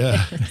 and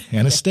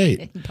and a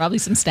state, probably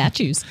some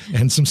statues,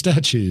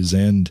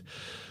 and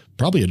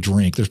probably a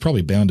drink. There's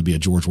probably bound to be a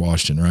George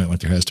Washington, right? Like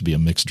there has to be a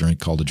mixed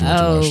drink called a George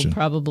Washington.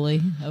 Probably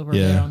over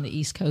there on the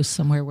East Coast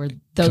somewhere where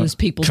those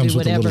people do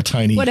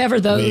whatever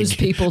those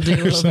people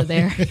do over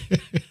there.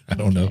 I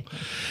don't know.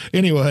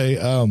 Anyway,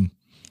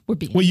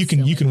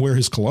 you can wear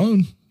his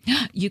cologne.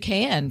 You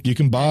can. You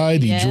can buy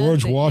the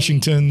George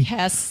Washington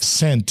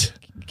scent.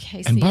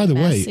 And by the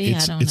way,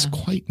 it's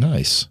quite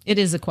nice. It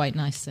is a quite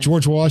nice scent.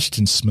 George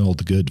Washington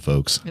smelled good,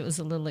 folks. It was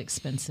a little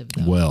expensive,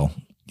 though. Well,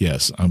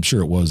 yes, I'm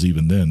sure it was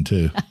even then,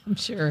 too. I'm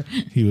sure.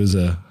 He was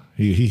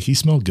he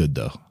smelled good,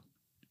 though.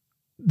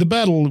 The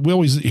battle, we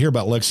always hear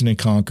about Lexington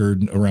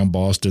Concord around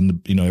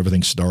Boston,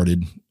 everything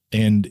started.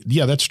 And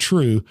yeah, that's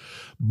true.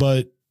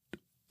 But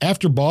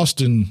after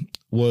Boston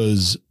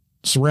was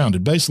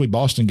surrounded, basically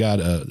Boston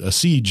got a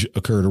siege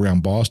occurred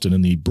around Boston,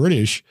 and the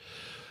British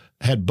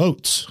had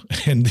boats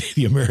and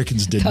the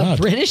Americans did not.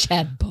 The British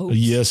had boats.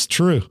 Yes,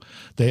 true.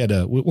 They had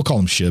we'll call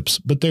them ships,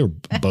 but they were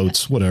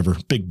boats, whatever,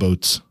 big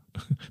boats,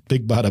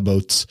 big bada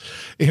boats.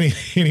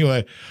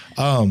 Anyway,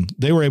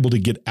 they were able to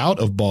get out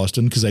of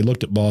Boston because they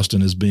looked at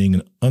Boston as being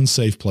an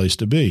unsafe place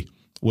to be,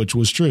 which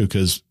was true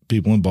because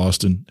people in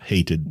Boston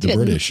hated the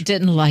British.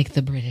 Didn't like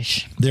the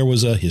British. There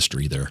was a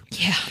history there.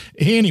 Yeah.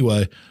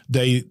 Anyway,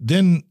 they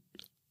then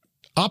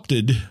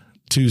opted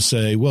to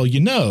say, well,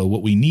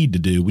 what we need to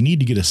do, we need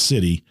to get a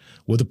city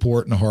with a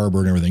port and a harbor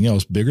and everything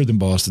else bigger than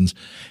Boston's,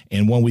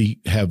 and one we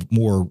have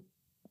more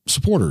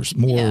supporters,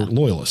 more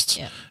loyalists.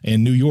 Yeah.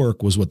 And New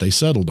York was what they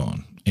settled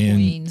on. And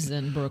Queens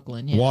and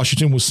Brooklyn. Yeah.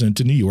 Washington was sent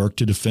to New York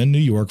to defend New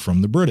York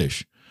from the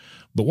British.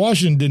 But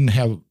Washington didn't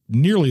have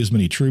nearly as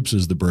many troops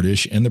as the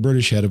British, and the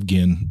British had,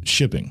 again,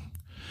 shipping.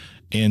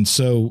 And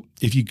so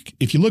if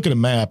you look at a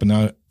map,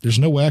 and there's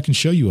no way I can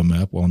show you a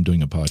map while I'm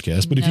doing a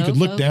podcast, but if you could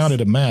look down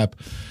at a map,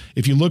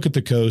 if you look at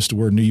the coast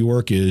where New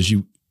York is,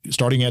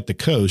 starting at the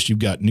coast, you've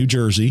got New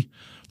Jersey,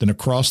 then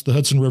across the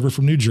Hudson River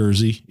from New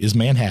Jersey is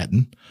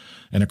Manhattan,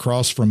 and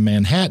across from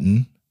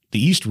Manhattan, the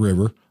East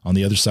River, on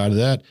the other side of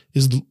that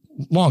is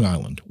Long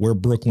Island, where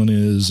Brooklyn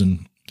is.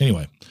 And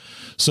anyway,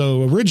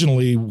 so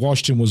originally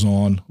Washington was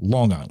on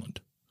Long Island.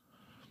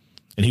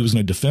 And he was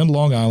going to defend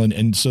Long Island.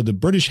 And so the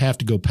British have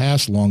to go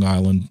past Long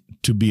Island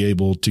to be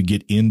able to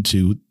get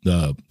into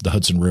the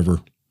Hudson River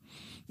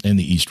and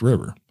the East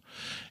River.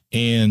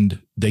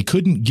 And they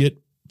couldn't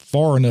get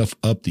far enough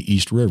up the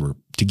East River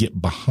to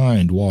get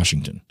behind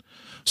Washington.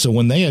 So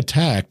when they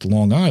attacked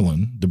Long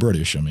Island, the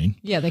British,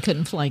 Yeah, they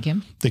couldn't flank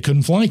him. They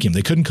couldn't flank him.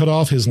 They couldn't cut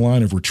off his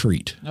line of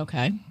retreat.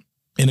 Okay.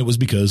 And it was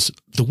because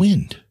the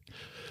wind.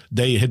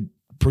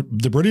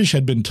 The British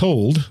had been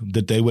told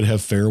that they would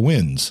have fair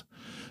winds.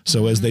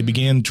 So as they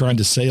began trying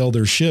to sail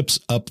their ships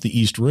up the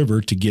East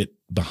River to get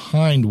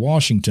behind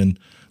Washington,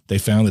 they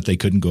found that they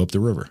couldn't go up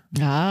the river.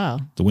 Oh.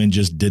 The wind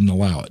just didn't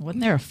allow it.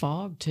 Wasn't there a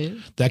fog, too?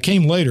 That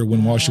came later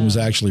when Washington was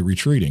actually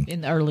retreating.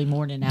 In the early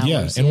morning hours.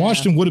 Yeah, and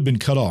Washington would have been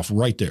cut off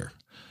right there.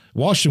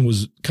 Washington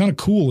was kind of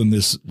cool in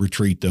this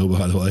retreat, though,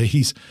 by the way.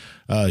 He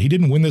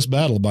didn't win this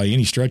battle by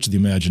any stretch of the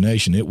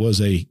imagination. It was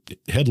a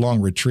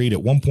headlong retreat.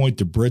 At one point,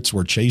 the Brits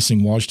were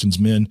chasing Washington's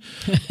men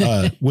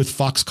with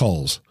fox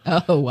calls.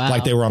 Oh, wow.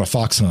 Like they were on a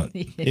fox hunt.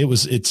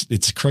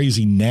 It's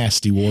crazy,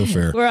 nasty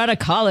warfare. We're on a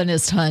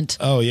colonist hunt.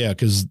 Oh, yeah,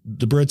 because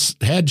the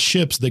Brits had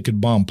ships that could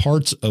bomb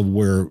parts of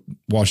where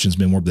Washington's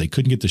men were, but they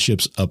couldn't get the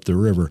ships up the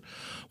river.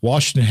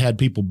 Washington had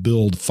people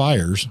build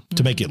fires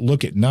to make it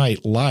look at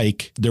night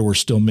like there were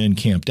still men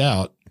camped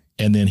out,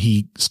 and then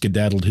he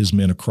skedaddled his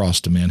men across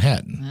to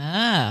Manhattan.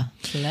 Ah,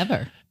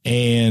 clever.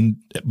 And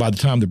by the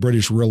time the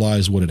British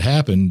realized what had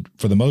happened,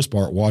 for the most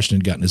part, Washington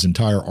had gotten his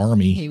entire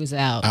army he was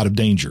out of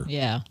danger.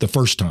 Yeah. The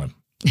first time.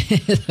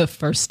 The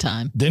first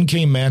time. Then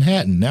came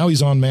Manhattan. Now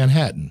he's on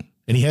Manhattan,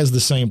 and he has the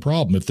same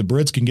problem. If the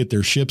Brits can get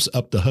their ships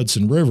up the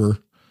Hudson River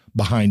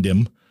behind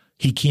him,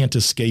 he can't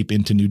escape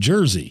into New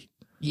Jersey.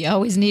 You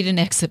always need an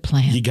exit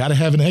plan. You got to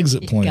have an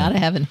exit plan. You got to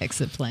have an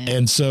exit plan.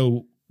 And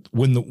so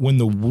when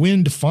the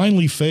wind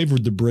finally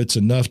favored the Brits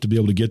enough to be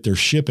able to get their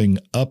shipping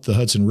up the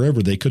Hudson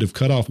River, they could have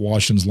cut off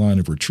Washington's line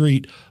of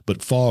retreat,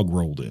 but fog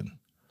rolled in.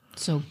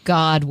 So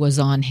God was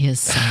on his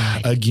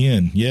side.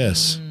 Again,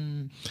 yes.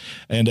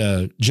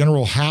 And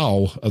General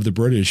Howe of the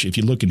British, if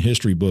you look in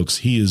history books,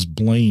 he is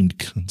blamed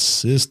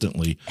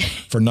consistently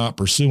for not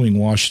pursuing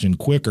Washington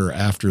quicker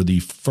after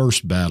the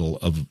first battle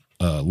of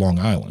Long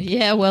Island.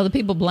 Yeah, well, the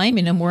people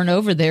blaming him weren't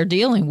over there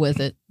dealing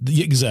with it.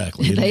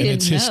 Exactly. And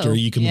it's history.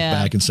 You can look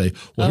back and say,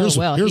 well,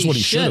 here's what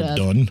he should have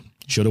done.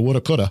 Shoulda, woulda,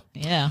 coulda.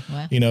 Yeah.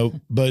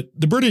 Well. But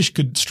the British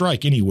could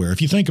strike anywhere.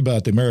 If you think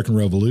about the American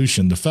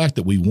Revolution, the fact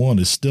that we won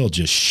is still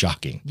just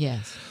shocking.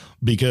 Yes.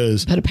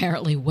 But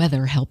apparently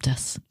weather helped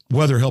us.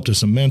 Weather helped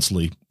us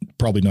immensely.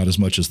 Probably not as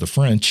much as the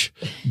French,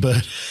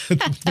 but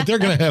they're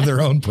going to have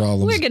their own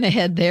problems. We're going to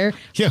head there.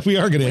 Yeah, we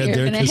are going to head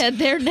there. We're going to head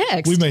there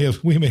next.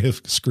 We may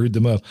have screwed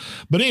them up.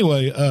 But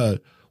anyway,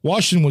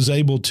 Washington was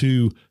able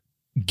to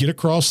get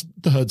across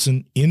the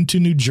Hudson into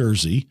New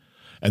Jersey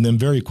and then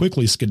very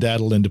quickly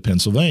skedaddle into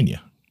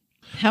Pennsylvania.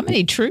 How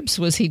many troops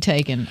was he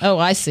taking? Oh,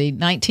 I see.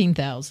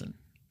 19,000.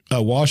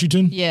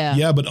 Washington? Yeah.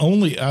 Yeah, but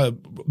only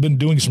I've been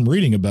doing some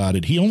reading about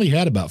it. He only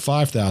had about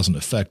 5,000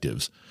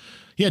 effectives.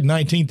 He had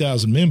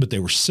 19,000 men, but they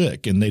were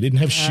sick and they didn't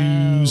have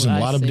shoes, and a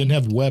lot of them didn't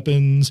have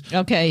weapons.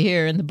 Okay,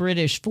 here in the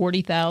British,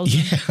 40,000.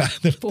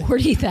 Yeah.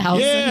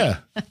 40,000. Yeah.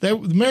 The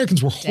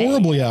Americans were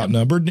horribly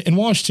outnumbered, and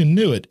Washington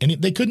knew it, and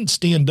they couldn't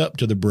stand up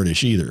to the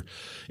British either.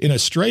 In a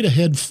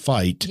straight-ahead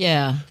fight,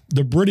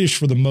 the British,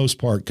 for the most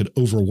part, could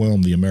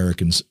overwhelm the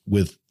Americans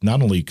with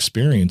not only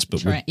experience,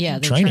 but with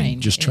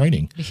training,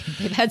 training.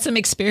 They've had some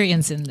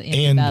experience in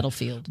the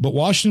battlefield. But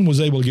Washington was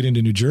able to get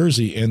into New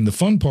Jersey, and the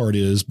fun part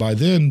is, by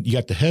then, you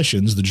got the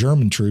Hessians, the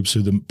German troops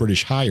who the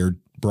British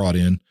brought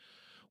in.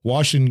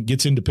 Washington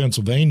gets into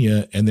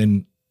Pennsylvania and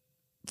then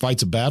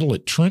fights a battle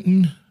at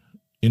Trenton,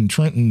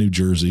 New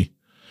Jersey,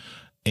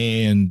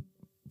 and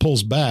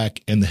pulls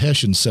back, and the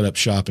Hessians set up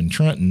shop in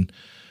Trenton.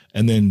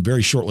 And then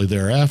very shortly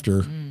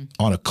thereafter,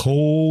 on a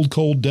cold,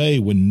 cold day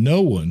when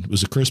it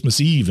was a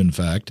Christmas Eve, in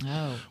fact,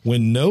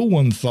 when no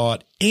one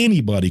thought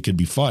anybody could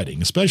be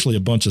fighting, especially a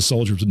bunch of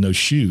soldiers with no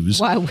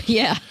shoes. Wow,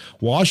 yeah.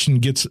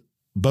 Washington gets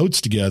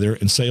boats together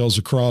and sails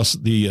across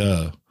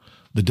the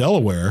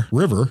Delaware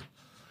River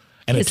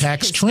and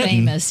attacks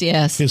Trenton.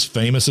 His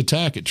famous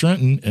attack at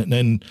Trenton, and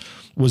then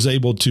was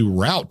able to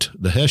rout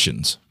the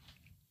Hessians.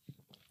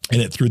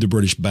 And it threw the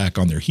British back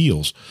on their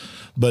heels.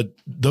 But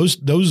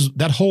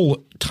that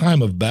whole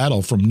time of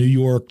battle from New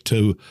York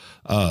to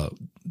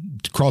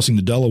crossing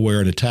the Delaware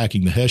and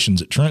attacking the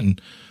Hessians at Trenton,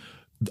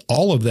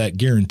 all of that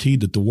guaranteed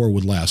that the war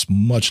would last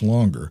much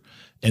longer.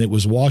 And it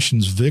was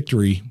Washington's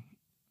victory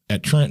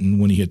at Trenton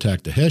when he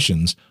attacked the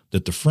Hessians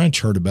that the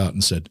French heard about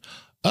and said,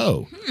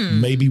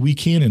 maybe we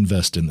can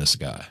invest in this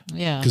guy.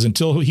 Yeah. Because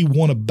until he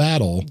won a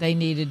battle, he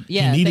needed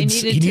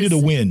a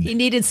win. He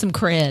needed some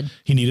cred.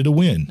 He needed a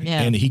win,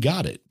 and he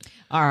got it.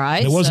 All right.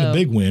 And it wasn't a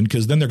big win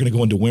because then they're going to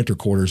go into winter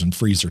quarters and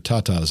freeze their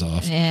tatas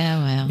off.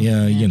 Yeah,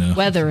 well.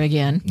 Weather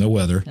again. No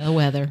weather. All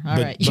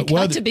right. You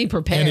got to be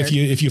prepared. And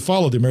if you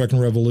follow the American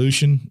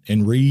Revolution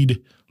and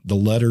read the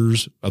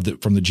letters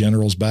from the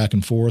generals back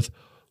and forth,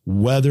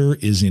 weather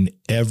is in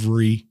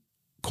every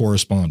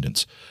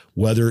correspondence.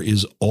 Weather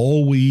is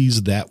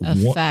always that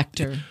one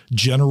factor.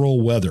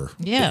 General weather.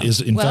 Yeah. Is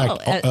in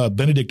fact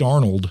Benedict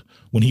Arnold,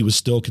 when he was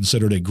still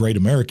considered a great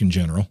American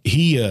general,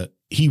 he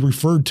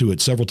referred to it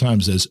several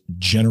times as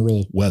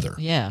general weather.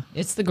 Yeah,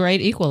 it's the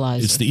great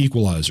equalizer. It's the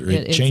equalizer.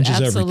 It changes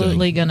everything. It's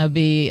absolutely going to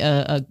be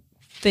a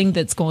thing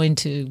that's going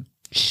to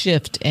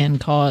shift and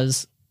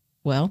cause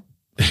Well,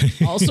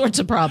 all sorts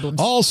of problems.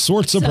 All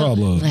sorts of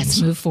problems.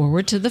 Let's move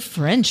forward to the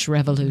French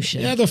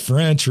Revolution. Yeah, the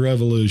French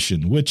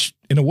Revolution, which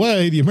in a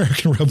way the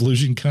American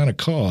Revolution kind of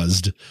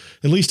caused.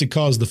 At least it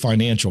caused the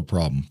financial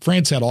problem.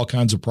 France had all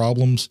kinds of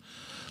problems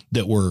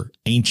that were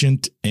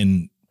ancient,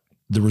 and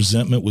the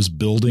resentment was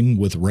building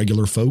with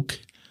regular folk.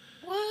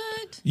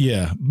 What?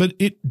 Yeah, but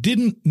it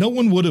didn't. No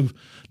one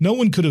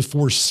could have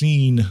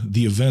foreseen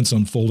the events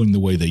unfolding the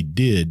way they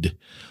did,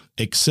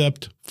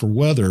 except for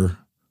weather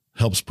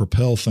helps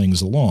propel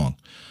things along.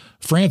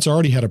 France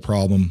already had a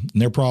problem,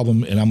 and their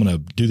problem, and I'm going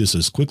to do this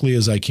as quickly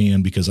as I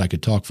can because I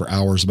could talk for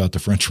hours about the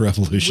French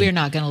Revolution. We're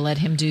not going to let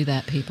him do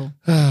that, people.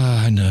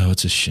 I know.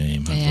 It's a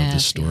shame. I love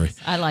this story. Yes.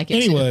 I like it.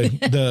 Anyway,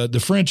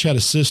 the French had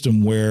a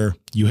system where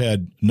you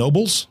had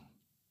nobles.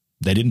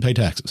 They didn't pay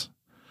taxes.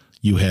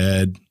 You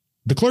had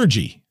the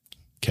clergy,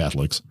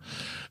 Catholics.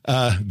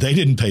 They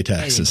didn't pay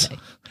taxes.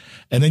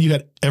 And then you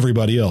had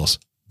everybody else.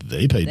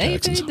 They paid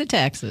taxes. They paid the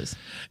taxes.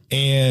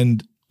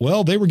 And,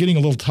 well, they were getting a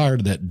little tired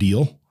of that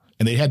deal.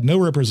 And they had no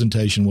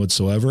representation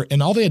whatsoever.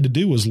 And all they had to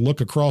do was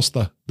look across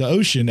the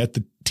ocean at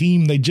the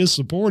team they just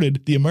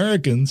supported, the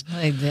Americans,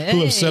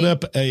 who have set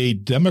up a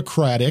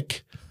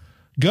democratic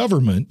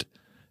government.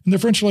 And the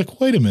French are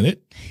like, wait a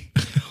minute.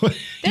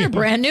 They're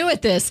brand new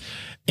at this.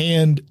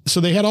 And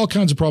so they had all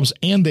kinds of problems,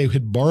 and they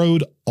had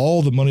borrowed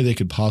all the money they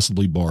could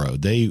possibly borrow.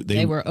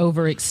 They were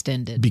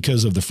overextended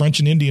because of the French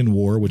and Indian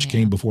War, which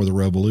came before the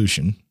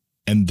Revolution.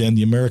 And then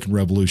the American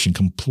Revolution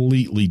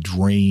completely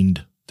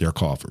drained their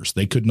coffers.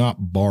 They could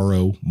not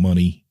borrow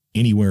money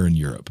anywhere in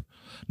Europe,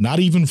 not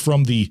even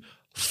from the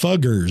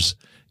Fuggers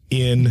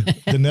in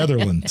the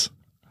Netherlands.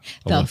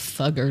 The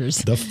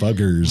Fuggers. The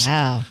Fuggers.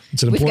 Wow.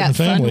 It's an important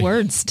family. Fun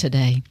words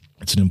today.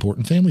 It's an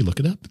important family. Look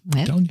it up.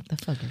 Yeah, the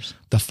Fuggers.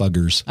 The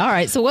Fuggers. All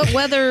right. So what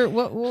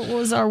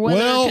was our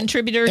weather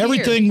contributor here?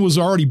 Everything was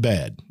already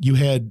bad. You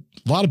had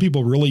a lot of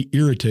people really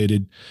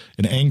irritated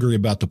and angry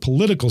about the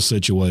political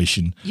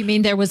situation. You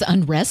mean there was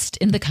unrest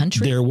in the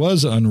country? There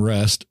was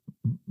unrest,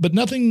 but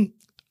nothing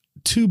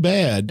too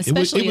bad.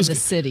 Especially in the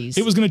cities.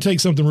 It was going to take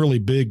something really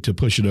big to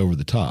push it over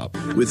the top.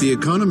 With the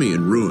economy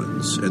in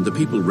ruins and the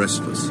people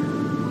restless,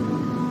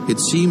 it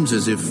seems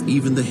as if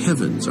even the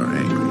heavens are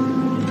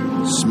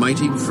angry,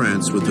 smiting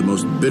France with the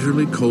most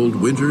bitterly cold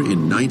winter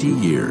in 90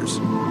 years.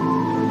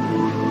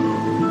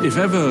 If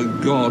ever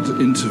God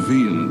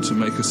intervened to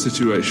make a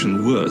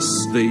situation worse,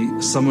 the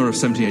summer of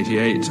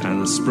 1788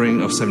 and the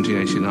spring of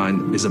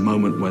 1789 is a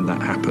moment when that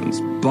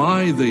happens.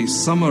 By the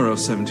summer of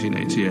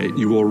 1788,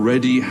 you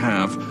already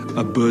have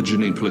a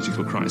burgeoning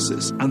political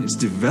crisis, and it's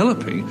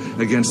developing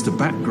against a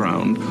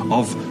background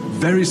of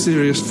very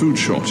serious food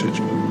shortage.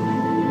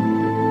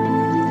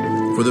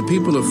 For the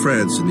people of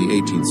France in the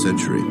 18th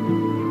century,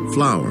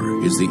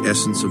 flour is the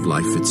essence of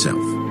life itself.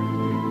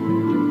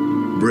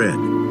 Bread,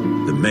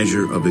 the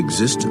measure of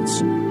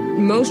existence.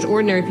 Most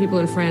ordinary people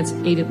in France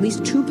ate at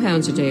least 2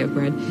 pounds a day of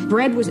bread.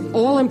 Bread was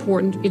all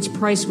important. Its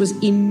price was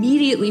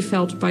immediately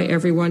felt by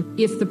everyone.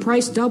 If the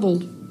price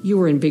doubled, you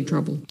were in big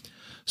trouble.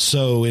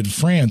 So in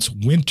France,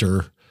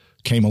 winter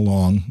came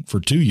along for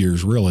 2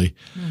 years, really.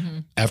 Mm-hmm.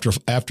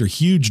 After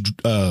huge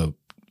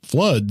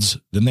floods,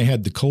 then they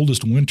had the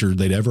coldest winter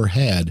they'd ever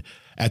had.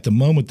 At the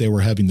moment, they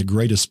were having the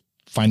greatest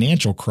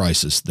financial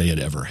crisis they had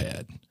ever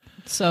had.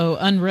 So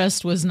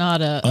unrest was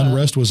not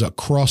unrest was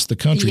across the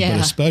country, but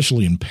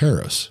especially in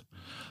Paris.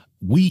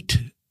 Wheat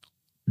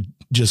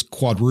just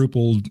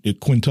quadrupled, it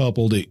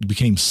quintupled. It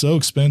became so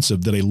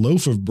expensive that a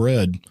loaf of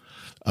bread,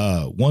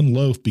 one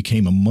loaf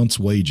became a month's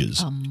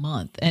wages. A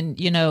month. And,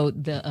 you know,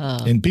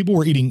 and people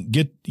were eating,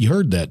 you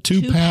heard that,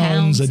 2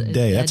 pounds a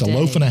day. That's a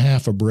loaf and a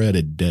half of bread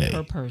a day.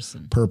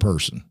 Per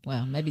person.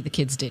 Well, maybe the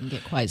kids didn't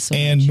get quite so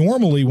And much.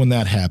 normally when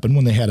that happened,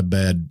 when they had a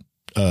bad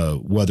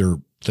weather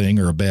thing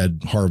or a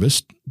bad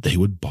harvest, they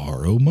would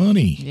borrow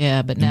money.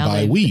 Yeah, but now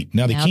buy wheat.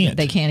 Now they can't.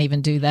 They can't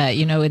even do that.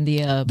 You know, in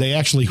the they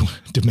actually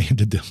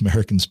demanded the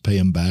Americans pay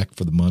them back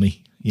for the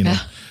money. You know,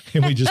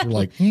 and we just were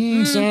like,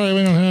 sorry,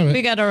 we don't have it.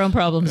 We got our own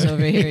problems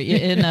over here.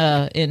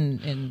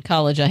 In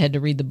college, I had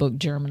to read the book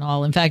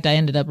Germinal. In fact, I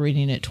ended up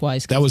reading it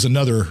twice. That was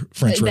another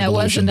French Revolution. That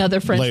was another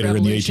French later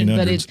Revolution, in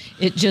the 1800s.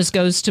 But it just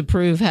goes to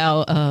prove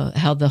how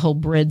the whole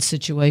bread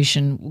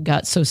situation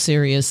got so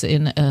serious.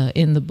 In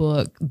the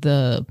book,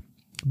 the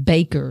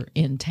baker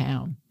in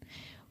town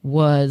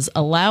was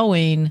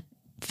allowing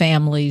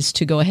families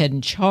to go ahead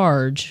and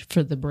charge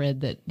for the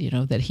bread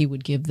that he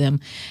would give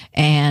them,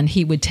 and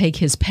he would take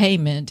his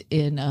payment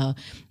in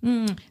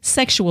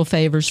sexual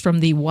favors from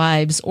the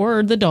wives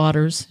or the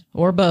daughters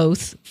or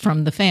both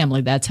from the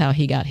family. That's how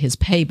he got his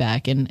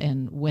payback.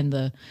 And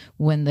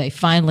when they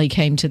finally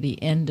came to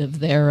the end of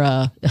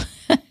their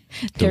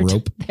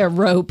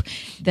rope,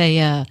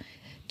 they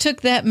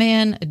took that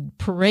man,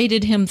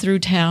 paraded him through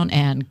town,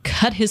 and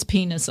cut his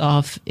penis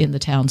off in the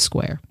town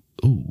square.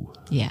 Ooh.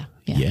 Yeah.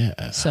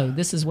 So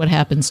this is what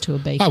happens to a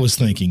baker. I was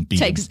thinking beat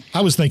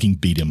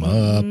him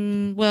up.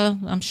 Well,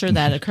 I'm sure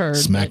that occurred.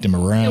 Smacked him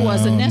around. It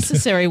wasn't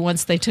necessary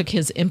once they took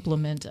his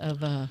implement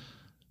of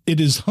It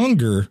is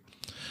hunger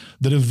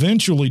that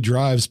eventually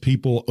drives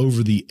people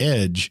over the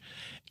edge.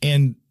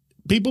 And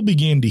people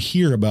began to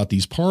hear about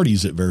these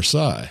parties at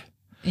Versailles.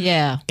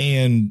 Yeah.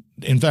 And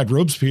in fact,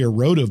 Robespierre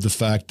wrote of the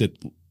fact that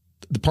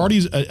the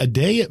parties, a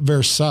day at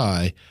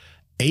Versailles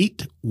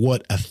ate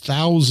what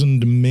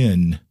 1,000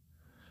 men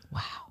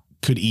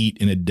could eat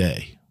in a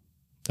day.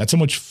 That's how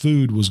much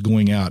food was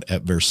going out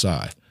at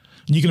Versailles.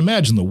 And you can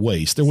imagine the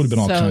waste. There would have been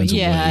all kinds of waste.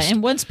 Yeah,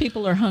 and once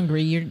people are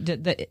hungry,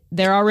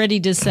 they're already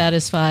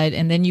dissatisfied,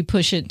 and then you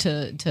push it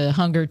to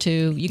hunger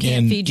too. You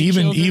can't feed your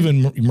children.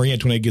 Even Marie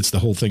Antoinette gets the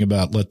whole thing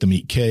about let them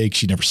eat cake.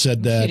 She never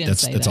said that.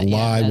 That's a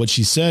lie. Yeah, what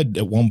she said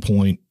at one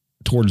point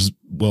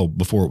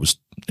before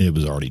it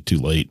was already too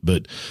late,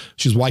 but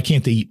she was, why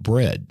can't they eat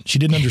bread? She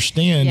didn't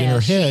understand in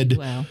her head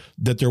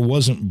that there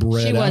wasn't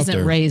bread out there. She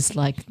wasn't raised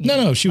like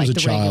she was a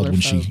child when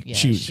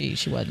she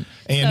wasn't.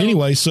 And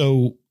anyway,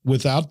 so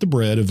without the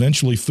bread,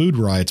 eventually food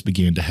riots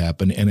began to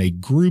happen, and a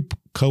group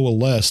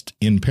coalesced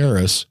in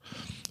Paris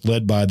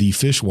led by the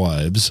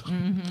fishwives,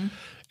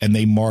 and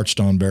they marched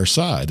on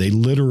Versailles. They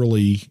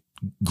literally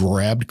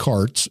grabbed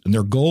carts, and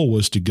their goal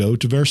was to go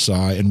to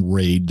Versailles and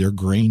raid their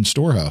grain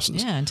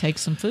storehouses. Yeah, and take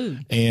some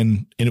food.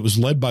 And it was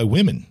led by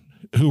women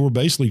who were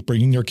basically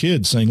bringing their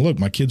kids, saying, look,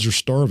 my kids are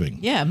starving.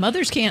 Yeah,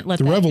 mothers can't let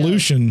the that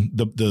revolution,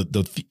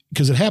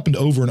 because it happened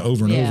over and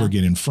over and over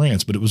again in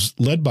France, but it was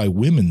led by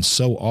women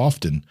so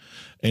often,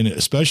 and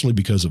especially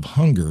because of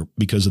hunger,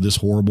 because of this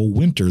horrible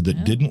winter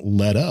that didn't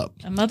let up.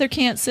 A mother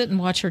can't sit and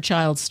watch her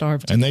child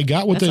starve. And they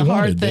got what they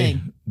wanted.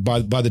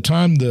 By the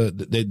time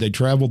they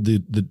traveled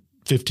the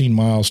 15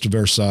 miles to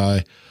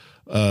Versailles,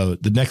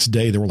 the next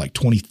day there were like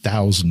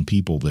 20,000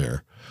 people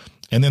there.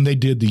 And then they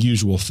did the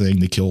usual thing.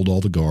 They killed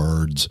all the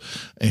guards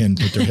and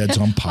put their heads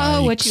on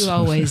pikes. What you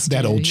always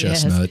that do. old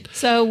chestnut. Yes.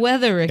 So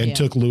weather again. And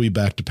took Louis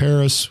back to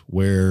Paris,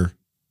 where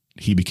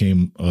he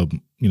became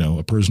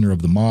a prisoner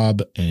of the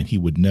mob, and he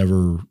would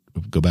never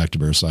go back to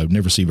Versailles,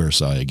 never see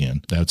Versailles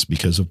again. That's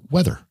because of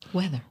weather.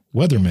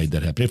 Weather made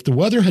that happen. If the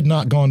weather had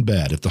not gone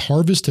bad, if the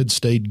harvest had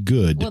stayed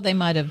good, they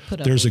might have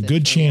put up there's with a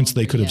good chance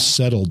they could have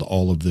settled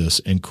all of this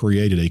and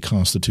created a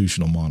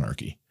constitutional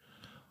monarchy.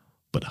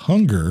 But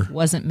hunger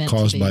wasn't meant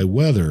caused by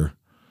weather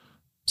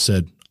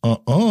said,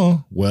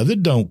 weather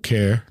don't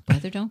care.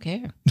 Weather don't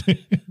care.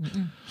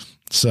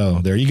 So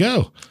there you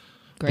go.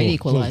 Great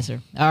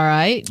equalizer. All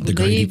right.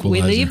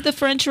 We leave the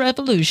French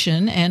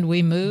Revolution and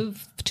we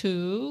move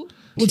to...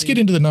 Let's get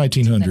into the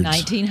 1900s. The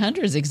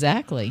 1900s,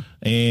 exactly.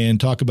 And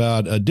talk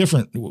about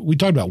we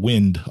talked about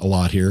wind a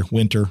lot here.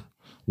 Winter,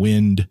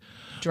 wind.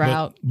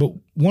 Drought. But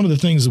one of the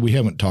things that we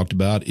haven't talked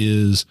about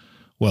is,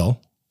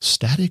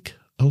 static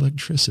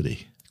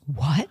electricity.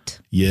 What?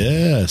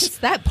 Yes. Is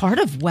that part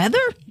of weather?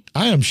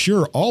 I am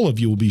sure all of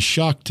you will be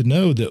shocked to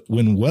know that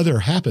when weather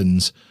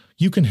happens,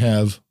 you can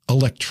have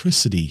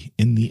electricity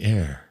in the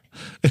air.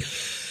 I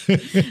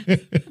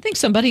think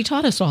somebody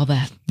taught us all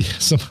that.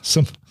 Yeah,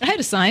 I had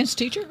a science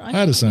teacher. I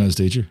had a science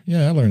teacher.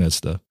 Yeah, I learned that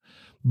stuff.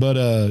 But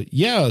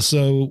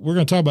so we're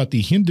going to talk about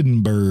the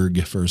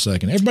Hindenburg for a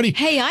second. Everybody.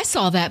 Hey, I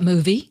saw that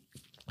movie.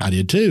 I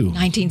did too.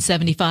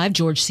 1975,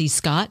 George C.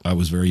 Scott. I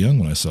was very young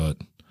when I saw it.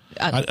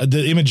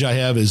 The image I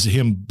have is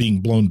him being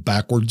blown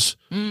backwards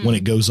when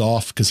it goes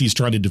off because he's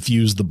trying to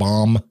defuse the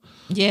bomb.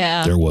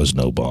 Yeah. There was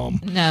no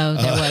bomb. No,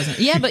 there wasn't.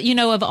 Yeah, but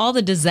of all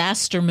the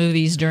disaster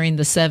movies during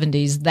the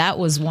 70s, that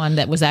was one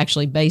that was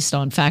actually based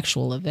on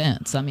factual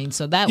events. I mean,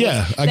 so that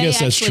I guess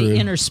that's true. They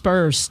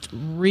interspersed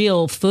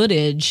real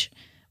footage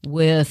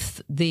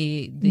with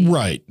the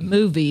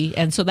movie,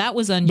 and so that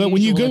was unusual but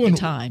when you go at the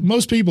time.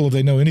 Most people, if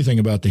they know anything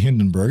about the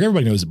Hindenburg,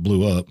 everybody knows it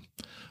blew up,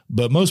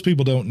 but most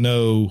people don't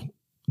know.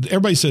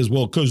 Everybody says,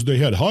 because they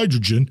had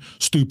hydrogen,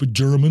 stupid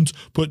Germans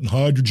putting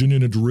hydrogen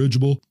in a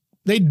dirigible.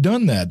 They'd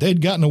done that. They'd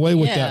gotten away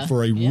with that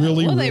for a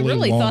really long time. They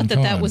really thought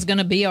that was going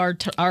to be our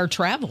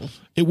travel.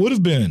 It would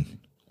have been.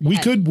 We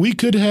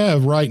could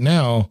have right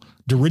now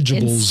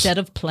dirigibles instead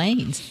of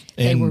planes.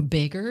 They were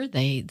bigger.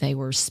 They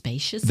were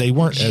spacious. They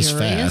weren't as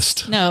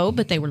fast. No,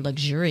 but they were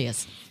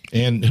luxurious.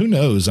 And who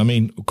knows? I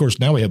mean, of course,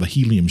 now we have a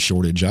helium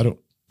shortage. I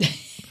don't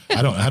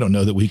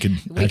know that we could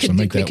make that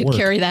work. We could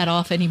carry that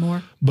off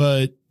anymore.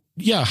 But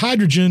yeah,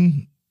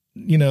 hydrogen.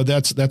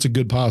 That's a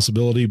good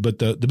possibility. But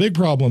the big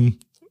problem,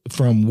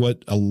 from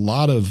what a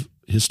lot of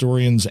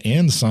historians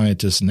and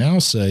scientists now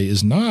say,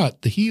 is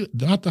not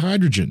the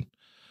hydrogen.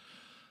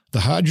 The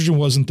hydrogen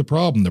wasn't the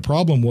problem. The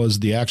problem was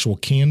the actual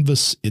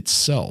canvas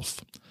itself.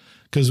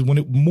 Because when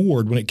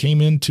it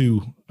came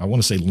into, I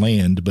want to say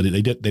land, but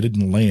they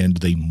didn't land.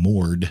 They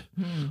moored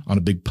on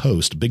a big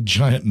post, a big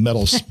giant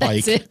metal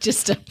spike. That's it,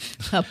 just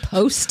a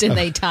post, and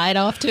they tied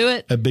off to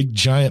it? A big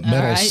giant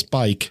metal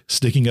spike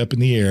sticking up in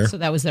the air. So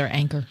that was their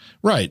anchor.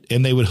 Right.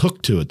 And they would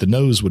hook to it. The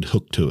nose would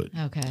hook to it.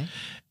 Okay.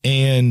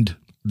 And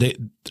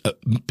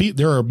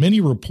there are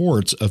many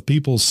reports of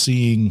people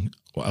seeing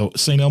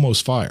St.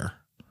 Elmo's fire.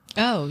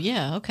 Oh,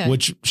 yeah. Okay.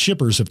 Which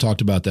shippers have talked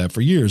about that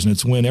for years. And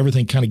it's when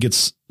everything kind of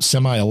gets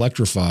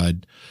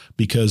semi-electrified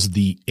because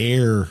the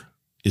air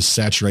is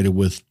saturated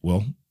with,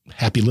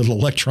 happy little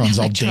electrons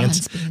all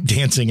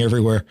dancing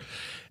everywhere.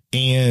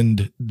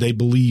 And they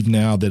believe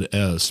now that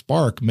a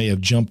spark may have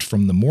jumped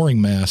from the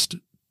mooring mast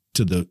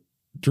to the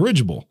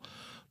dirigible.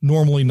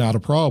 normally not a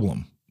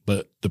problem.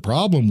 But the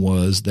problem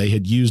was they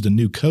had used a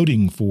new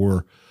coating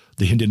for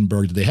the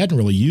Hindenburg that they hadn't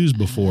really used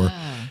before.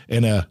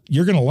 And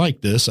you're going to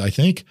like this, I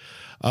think.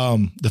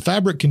 The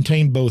fabric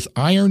contained both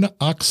iron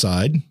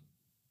oxide,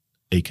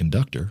 a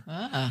conductor,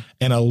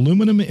 and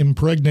aluminum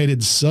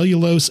impregnated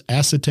cellulose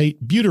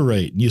acetate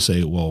butyrate. And you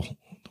say, well,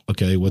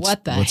 okay,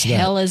 what's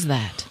hell is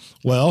that?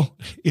 Well,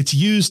 it's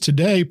used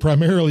today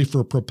primarily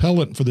for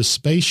propellant for the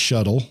space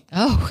shuttle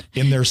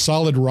in their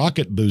solid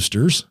rocket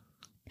boosters.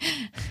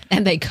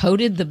 And they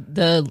coated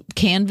the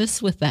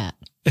canvas with that.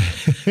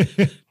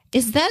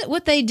 Is that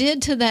what they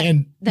did to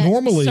that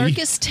normally,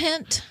 circus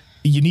tent?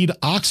 You need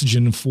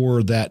oxygen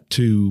for that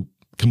to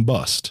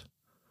combust.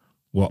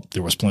 Well,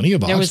 there was plenty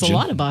of oxygen. There was a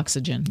lot of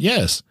oxygen.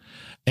 Yes.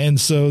 And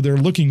so they're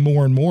looking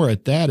more and more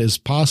at that as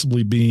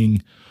possibly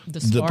being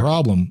the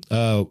problem.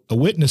 A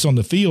witness on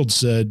the field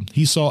said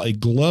he saw a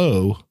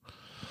glow.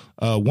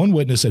 One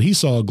witness said he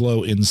saw a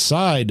glow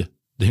inside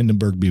the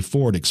Hindenburg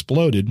before it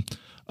exploded.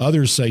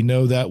 Others say,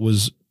 no, that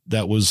was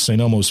St.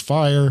 Elmo's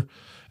fire,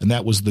 and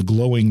that was the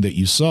glowing that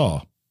you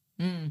saw.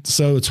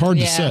 So it's hard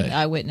to say.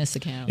 Eyewitness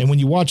account. And when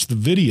you watch the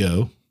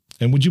video,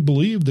 and would you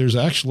believe there's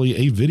actually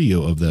a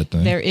video of that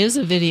thing? There is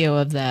a video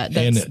of that.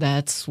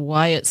 That's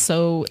why it's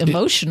so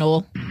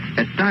emotional.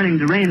 It's starting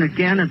to rain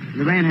again.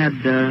 The rain had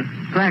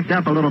cracked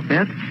up a little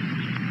bit.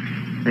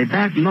 The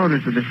back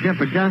motors of the ship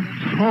are just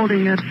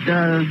holding it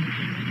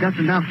just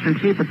enough to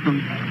keep it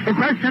from... It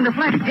bursts into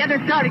flames. Get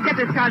it started.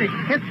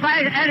 It's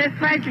fighting, and it's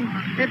crashing.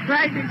 It's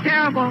crashing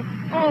terrible.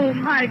 Oh,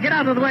 my, get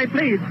out of the way,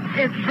 please.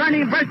 It's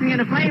burning and bursting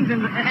into flames,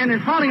 and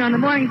it's falling on the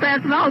mooring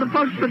mast and all the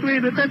folks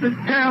between it. This is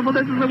terrible.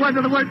 This is one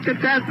of the worst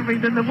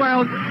catastrophes in the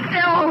world.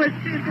 Oh, it's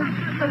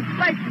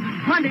like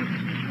 400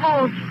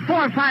 or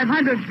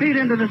 500 feet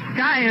into the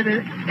sky, and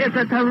it's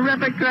a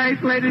terrific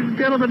crash, ladies and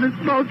gentlemen. It's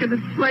smoke and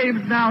it's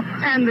flames now,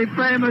 and the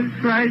flame is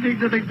crashing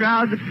to the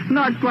ground,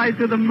 not quite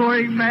to the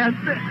mooring mast.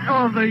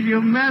 All the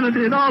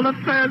humanity and all the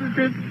fans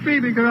are just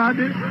screaming around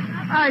it.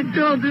 I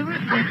told you,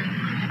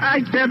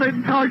 I can't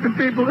even talk to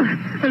people.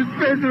 There's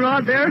friends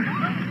around there.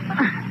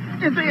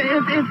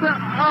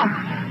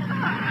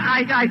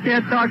 I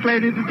can't talk,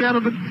 ladies and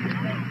gentlemen.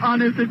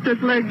 Honest, it's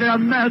just laying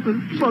down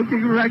massive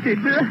smoking wreckage.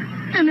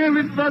 And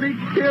everybody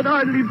can't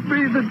hardly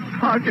breathe and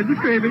talk and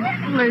screaming.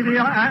 Lady,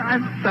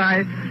 I'm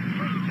sorry.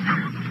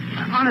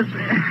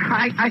 Honestly,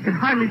 I can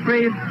hardly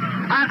breathe.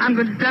 I'm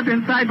going to step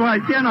inside where I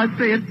cannot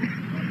see it.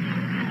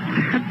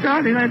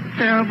 Charlie, that's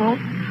terrible.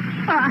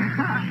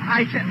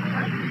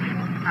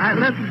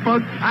 Listen,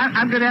 folks,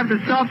 I'm going to have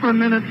to stop for a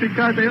minute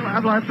because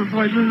I've lost the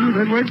voice. This is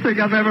the worst thing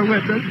I've ever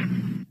witnessed.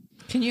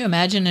 Can you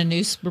imagine a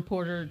news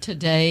reporter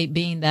today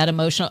being that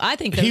emotional? I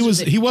think he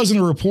wasn't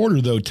a reporter,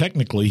 though.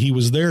 Technically, he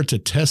was there to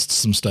test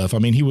some stuff. I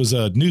mean, he was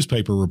a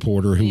newspaper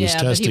reporter who was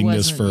testing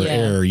this for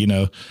air,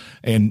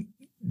 and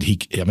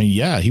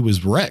he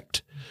was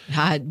wrecked.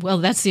 Well,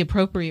 that's the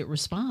appropriate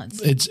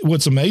response.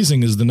 What's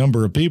amazing is the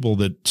number of people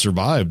that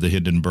survived the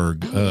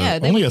Hindenburg.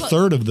 Only a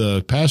third of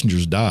the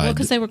passengers died. Well,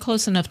 because they were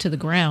close enough to the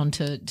ground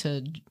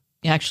to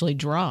actually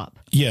drop.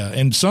 Yeah,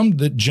 and some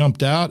that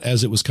jumped out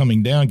as it was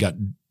coming down got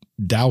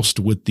doused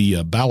with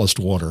the ballast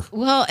water.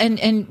 Well,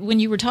 and when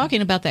you were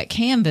talking about that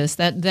canvas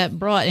that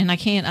brought, and I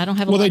don't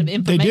have a lot of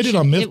information. They did it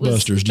on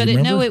Mythbusters. Do you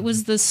remember? No, it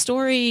was the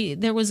story.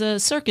 There was a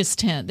circus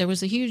tent. There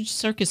was a huge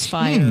circus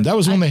fire. That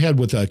was one they had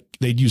with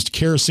they'd used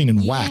kerosene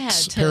and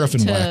wax,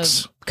 paraffin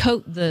wax.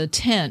 Coat the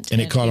tent.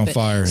 And it caught on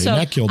fire. So and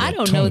that killed I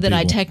don't know that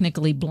I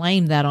technically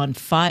blame that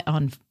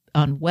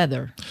on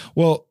weather.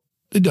 Well,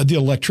 the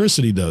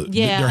electricity, though,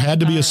 there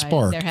had to be a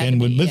spark. And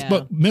when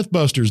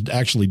Mythbusters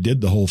actually did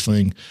the whole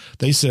thing,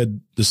 they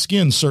said the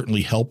skin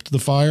certainly helped the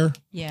fire.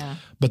 Yeah.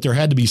 But there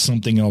had to be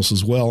something else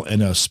as well.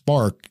 And a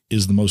spark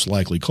is the most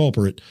likely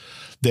culprit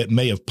that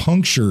may have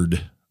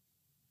punctured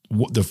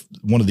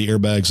one of the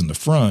airbags in the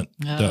front,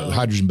 the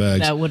hydrogen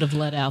bags. That would have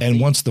let out.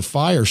 And once the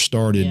fire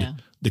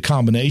started, the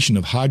combination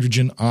of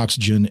hydrogen,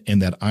 oxygen,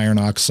 and that iron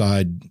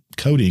oxide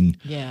coating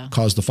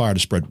caused the fire to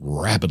spread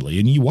rapidly.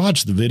 And you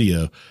watch the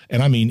video,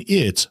 and I mean,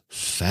 it's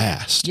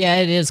fast. Yeah,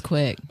 it is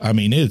quick. I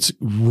mean, it's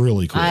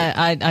really quick.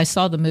 I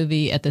saw the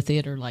movie at the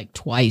theater like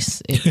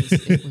twice.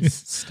 It was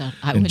stuff.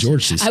 I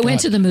went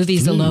to the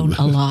movies alone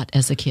a lot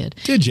as a kid.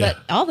 Did you? But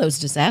all those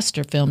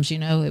disaster films,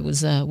 it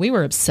was we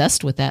were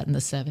obsessed with that in the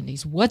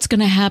 70s. What's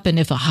going to happen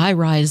if a high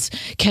rise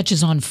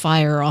catches on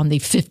fire on the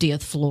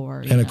 50th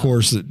floor? And of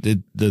course,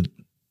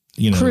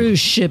 cruise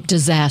ship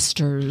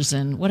disasters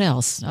and what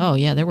else? Oh,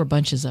 yeah, there were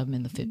bunches of them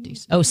in the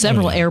 50s. Oh,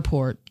 several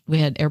airport. We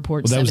had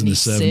Airport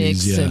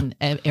 76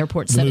 and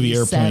Airport 77. The movie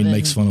Airplane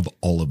makes fun of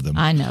all of them.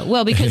 I know.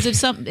 Well, because if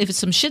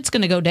some shit's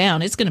going to go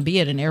down, it's going to be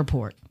at an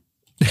airport.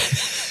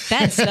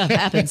 Bad stuff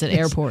happens at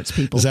airports,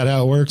 people. Is that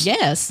how it works?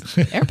 Yes.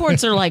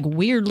 Airports are like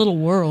weird little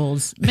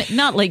worlds.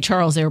 Not Lake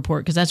Charles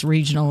Airport, because that's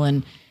regional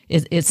and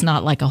it's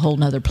not like a whole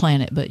nother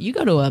planet. But you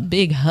go to a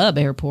big hub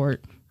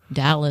airport,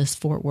 Dallas,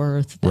 Fort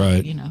Worth,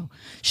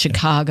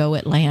 Chicago,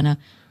 Atlanta.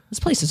 Those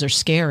places are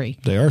scary.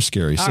 They are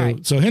scary.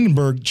 So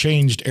Hindenburg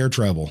changed air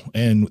travel,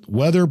 and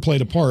weather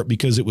played a part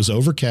because it was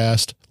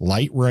overcast,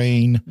 light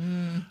rain.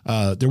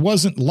 There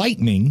wasn't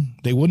lightning.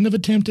 They wouldn't have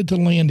attempted to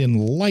land in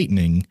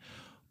lightning,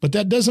 but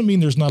that doesn't mean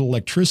there's not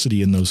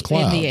electricity in those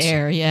clouds. In the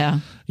air, yeah.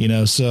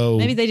 So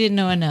maybe they didn't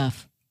know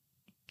enough.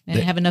 They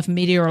didn't have enough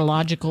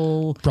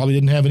meteorological. Probably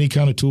didn't have any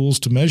kind of tools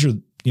to measure,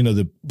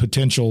 the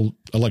potential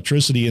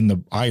electricity in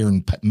the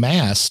iron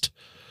mast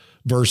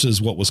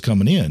versus what was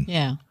coming in.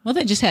 Yeah. Well,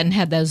 they just hadn't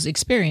had those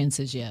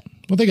experiences yet.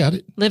 Well, they got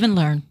it. Live and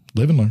learn.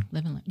 Live and learn.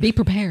 Live and learn. Be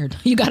prepared.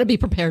 You got to be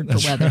prepared for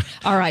weather.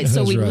 Right. All right.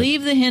 So we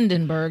leave the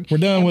Hindenburg. We're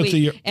done with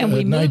the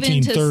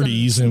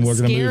 1930s, and we're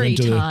going to move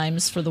into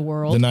times for the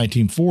world. The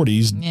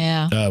 1940s.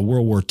 Yeah.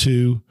 World War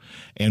II,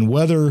 and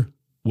weather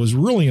was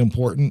really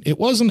important. It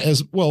wasn't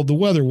as well. The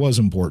weather was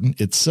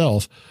important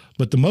itself,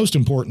 but the most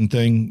important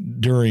thing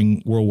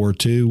during World War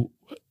II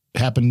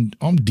happened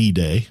on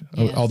D-Day,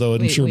 although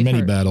I'm sure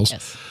many battles.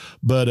 Yes.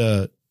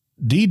 But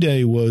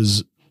D-Day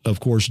was, of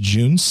course,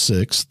 June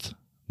 6th,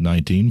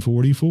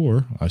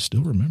 1944. I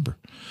still remember.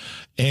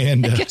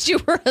 And I guess you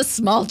were a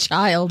small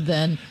child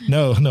then.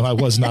 No, I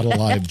was not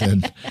alive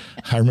then.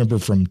 I remember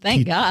from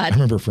Thank God. I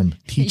remember from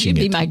teaching.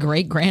 You'd be my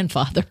great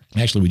grandfather.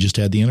 Actually, we just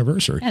had the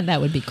anniversary. And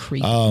that would be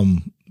creepy.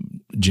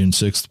 June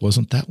 6th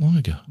wasn't that long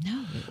ago.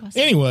 No, it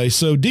wasn't. Anyway,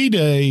 so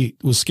D-Day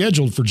was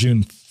scheduled for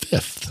June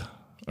 5th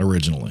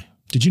originally.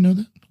 Did you know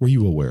that? Were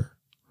you aware?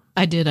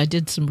 I did. I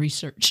did some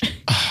research.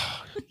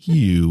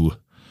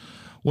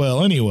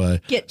 Well,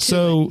 anyway,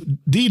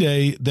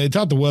 D-Day, they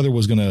thought the weather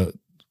was going to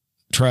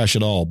trash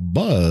it all,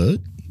 but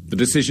the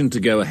decision to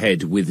go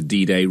ahead with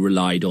D-Day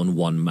relied on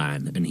one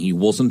man, and he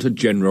wasn't a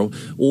general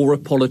or a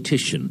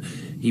politician.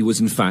 He was,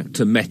 in fact,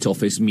 a Met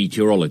Office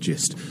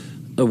meteorologist,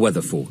 a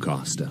weather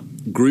forecaster.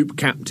 Group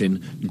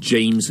Captain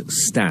James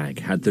Stagg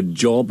had the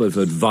job of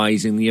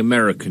advising the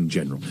American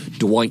general,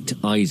 Dwight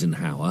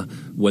Eisenhower,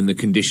 when the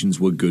conditions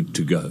were good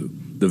to go.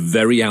 The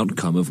very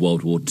outcome of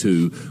World War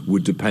II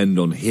would depend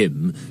on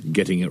him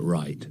getting it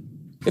right.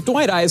 If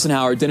Dwight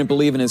Eisenhower didn't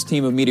believe in his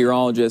team of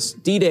meteorologists,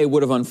 D-Day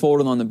would have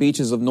unfolded on the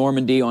beaches of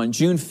Normandy on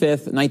June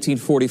 5th,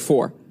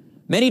 1944.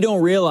 Many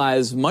don't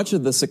realize much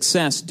of the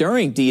success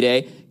during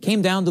D-Day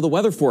came down to the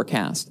weather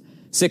forecast.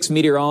 6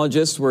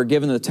 meteorologists were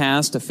given the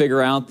task to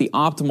figure out the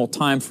optimal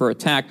time for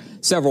attack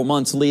several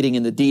months leading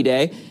into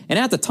D-Day. And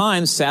at the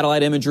time,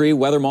 satellite imagery,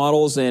 weather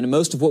models, and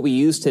most of what we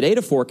use today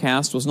to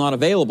forecast was not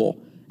available.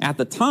 At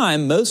the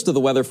time, most of the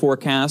weather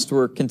forecasts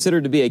were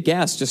considered to be a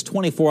guess just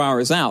 24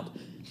 hours out.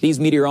 These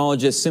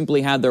meteorologists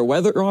simply had their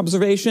weather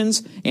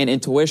observations and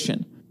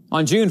intuition.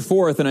 On June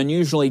 4th, an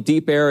unusually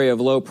deep area of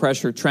low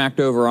pressure tracked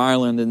over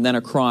Ireland and then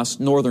across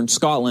northern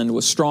Scotland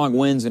with strong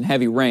winds and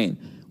heavy rain.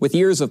 With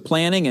years of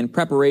planning and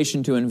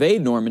preparation to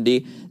invade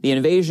Normandy, the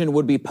invasion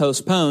would be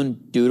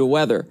postponed due to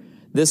weather.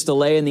 This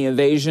delay in the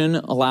invasion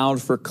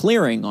allowed for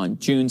clearing on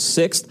June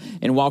 6th,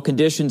 and while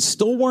conditions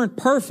still weren't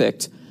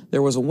perfect,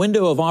 there was a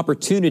window of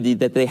opportunity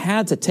that they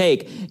had to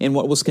take in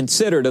what was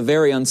considered a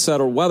very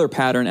unsettled weather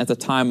pattern at the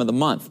time of the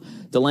month.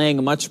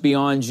 Delaying much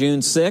beyond June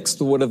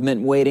 6th would have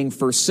meant waiting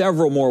for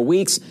several more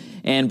weeks,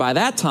 and by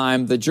that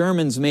time, the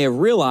Germans may have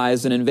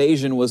realized an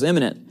invasion was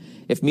imminent.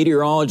 If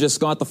meteorologists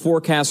got the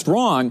forecast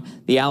wrong,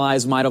 the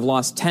Allies might have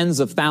lost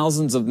tens of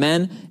thousands of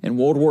men, and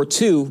World War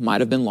II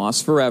might have been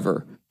lost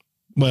forever.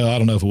 Well, I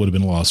don't know if it would have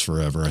been lost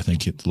forever. I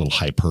think it's a little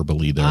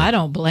hyperbole there. I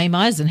don't blame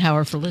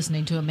Eisenhower for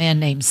listening to a man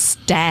named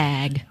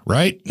Stagg.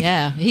 Right?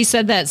 Yeah. He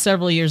said that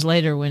several years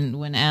later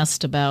when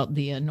asked about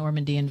the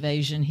Normandy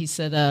invasion. He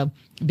said,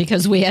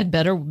 because we had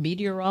better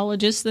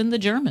meteorologists than the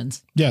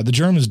Germans. Yeah, the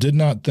Germans did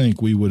not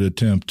think we would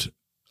attempt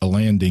a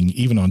landing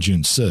even on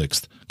June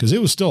 6th because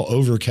it was still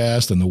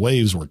overcast and the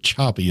waves were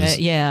choppy as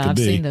I've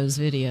seen those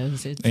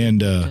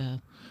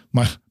videos.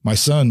 My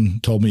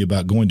son told me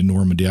about going to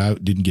Normandy. I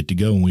didn't get to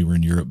go when we were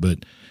in Europe,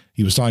 but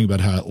he was talking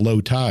about how at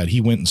low tide, he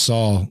went and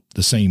saw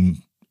the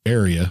same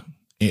area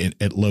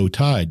at low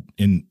tide.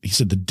 And he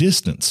said the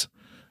distance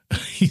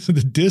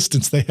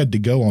they had to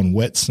go on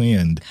wet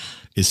sand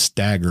is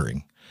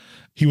staggering.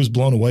 He was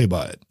blown away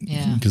by it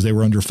because they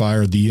were under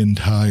fire the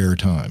entire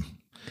time.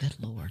 Good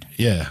Lord.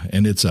 Yeah,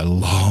 and it's a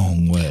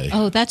long way.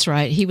 Oh, that's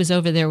right. He was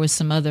over there with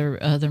some other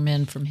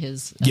men from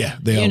his unit.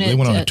 They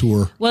went on a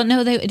tour. Well,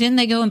 no, didn't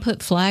they go and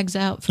put flags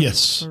out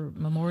for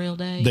Memorial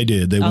Day? They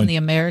did. They on went the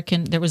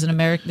American. There's an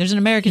American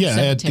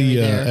cemetery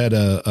at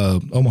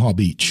Omaha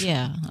Beach.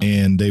 Yeah,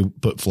 and they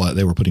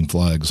they were putting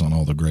flags on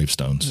all the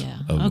gravestones.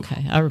 Yeah,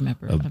 I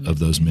remember of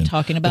those men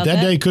talking about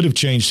that day could have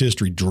changed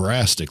history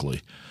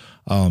drastically,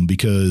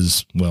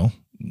 because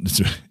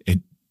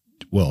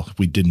if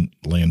we didn't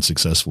land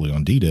successfully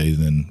on D-Day,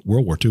 then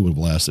World War II would have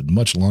lasted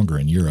much longer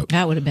in Europe.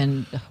 That would have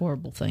been a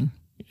horrible thing.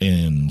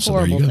 And so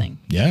horrible there you go. Thing.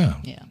 Yeah.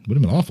 Would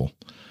have been awful.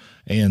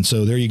 And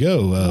so there you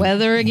go.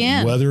 Weather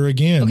again.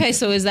 Okay,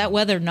 so is that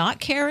weather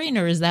not caring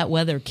or is that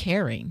weather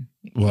caring?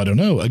 Well, I don't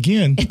know.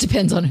 Again. It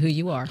depends on who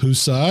you are.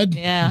 Whose side?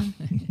 Yeah.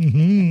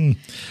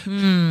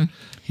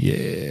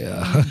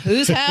 Yeah.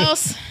 Whose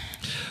house?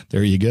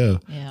 There you go.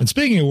 Yeah. And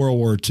speaking of World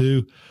War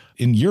II,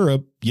 in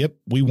Europe, yep,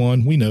 we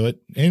won. We know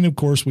it. And of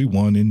course, we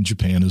won in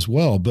Japan as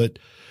well. But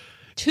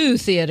 2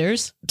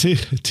 theaters.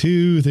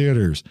 Two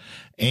theaters.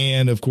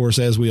 And of course,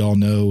 as we all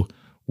know,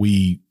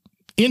 we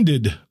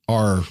ended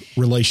our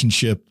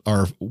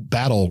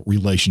battle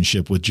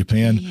relationship with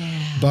Japan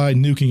by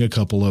nuking a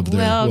couple of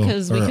their,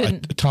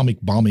 atomic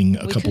bombing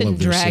a couple of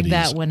their cities. We couldn't drag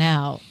that one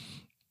out.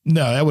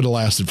 No, that would have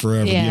lasted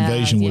forever. The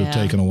invasion would have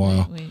taken a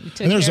while.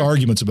 And there's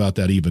arguments about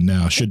that even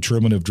now. Should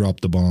Truman have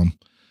dropped the bomb?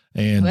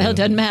 And it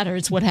doesn't matter.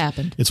 It's what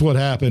happened. It's what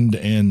happened.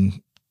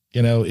 And,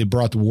 it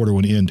brought the war to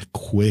an end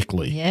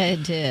quickly. Yeah,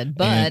 it did.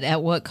 But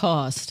at what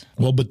cost?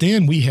 Well, but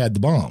then we had the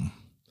bomb.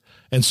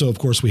 And so, of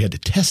course, we had to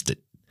test it.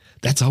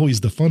 That's always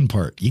the fun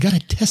part. You got to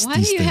test these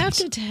things. Why do you have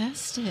to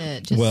test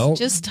it?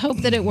 Just hope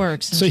that it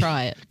works and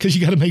try it. Because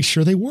you got to make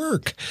sure they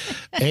work.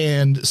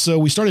 And so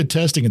we started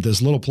testing at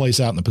this little place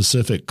out in the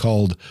Pacific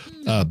called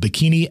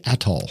Bikini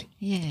Atoll.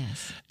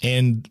 Yes.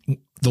 And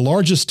the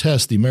largest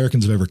test the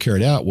Americans have ever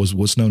carried out was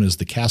what's known as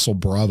the Castle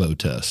Bravo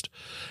test.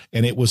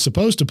 And it was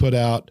supposed to put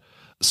out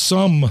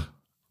some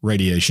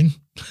radiation.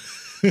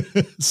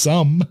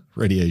 Some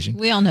radiation.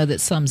 We all know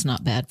that some's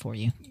not bad for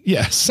you.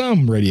 Yeah,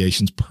 some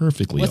radiation's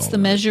perfectly What's the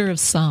measure of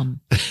some?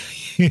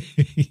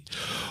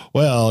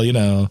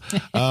 Well,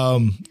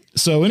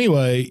 so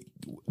anyway,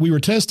 we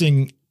were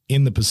testing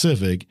in the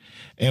Pacific,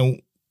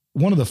 and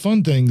one of the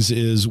fun things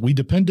is we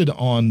depended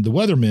on the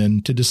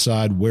weathermen to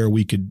decide where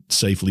we could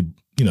safely,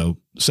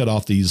 set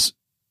off these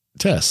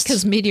tests.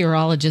 Because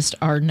meteorologists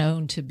are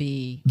known to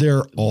be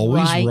They're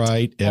always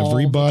right.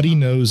 Everybody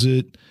knows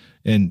it.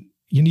 And,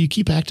 you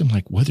keep acting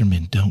like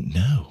weathermen don't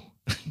know.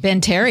 Ben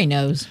Terry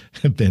knows.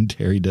 Ben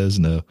Terry does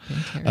know.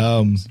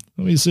 Let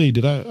me see.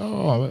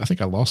 I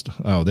think I lost.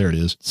 Oh, there it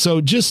is.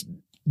 So just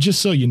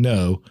so you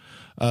know,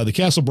 the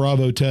Castle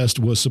Bravo test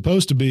was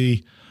supposed to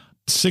be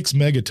 6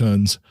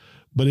 megatons,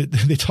 but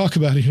they talk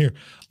about it here.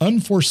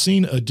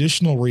 Unforeseen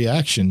additional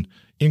reaction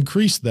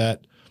increased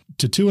that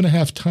to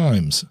 2.5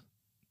 times.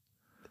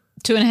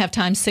 2.5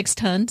 times 6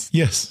 tons?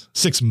 Yes.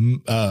 6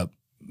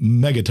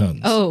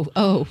 megatons.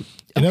 Oh.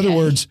 In other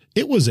words,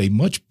 it was a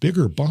much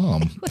bigger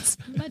bomb. It was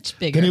much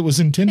bigger than it was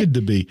intended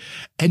to be.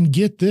 And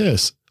get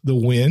this, the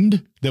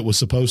wind that was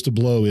supposed to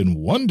blow in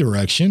one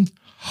direction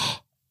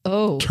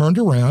turned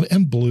around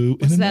and blew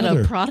in another. Was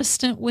that a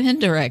Protestant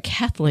wind or a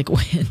Catholic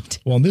wind?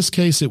 Well, in this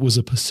case, it was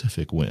a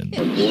Pacific wind.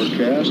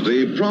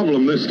 The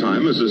problem this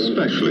time is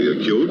especially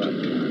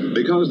acute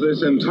because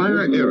this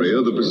entire area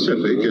of the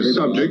Pacific is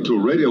subject to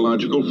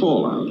radiological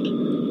fallout.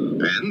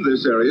 And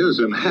this area is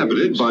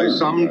inhabited by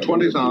some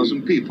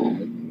 20,000 people.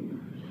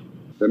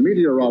 The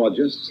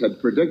meteorologists had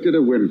predicted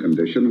a wind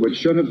condition which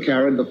should have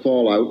carried the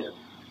fallout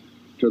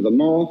to the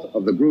north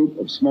of the group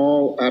of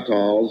small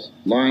atolls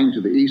lying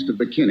to the east of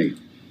Bikini.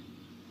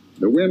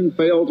 The wind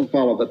failed to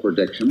follow the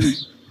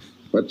predictions,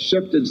 but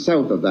shifted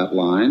south of that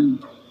line,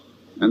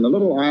 and the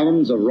little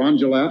islands of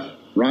Rongelet,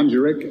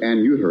 Rongerik,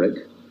 and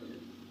Uterik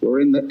were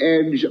in the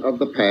edge of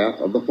the path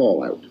of the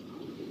fallout.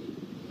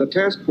 The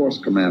task force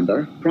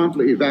commander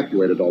promptly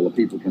evacuated all the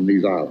people from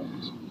these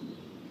islands.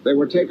 They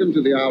were taken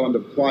to the island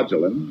of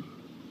Kwajalein,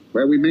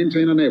 where we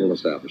maintain a naval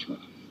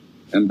establishment,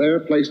 and there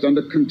placed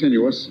under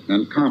continuous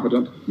and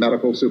competent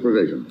medical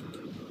supervision.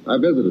 I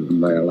visited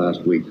them there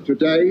last week.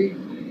 Today,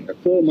 a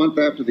full month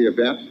after the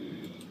event,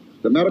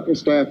 the medical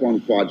staff on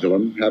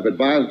Kwajalein have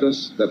advised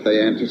us that they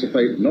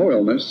anticipate no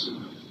illness,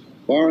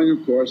 barring,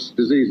 of course,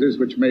 diseases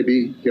which may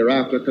be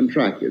hereafter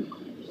contracted.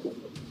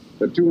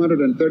 The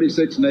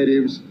 236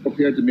 natives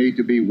appeared to me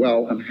to be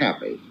well and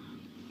happy.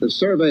 The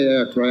survey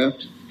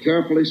aircraft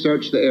carefully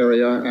searched the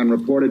area and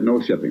reported no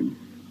shipping.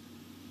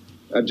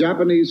 A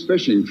Japanese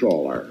fishing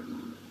trawler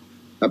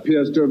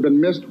appears to have been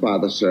missed by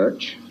the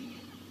search,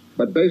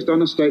 but based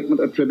on a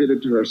statement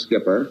attributed to her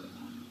skipper,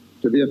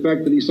 to the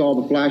effect that he saw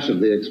the flash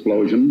of the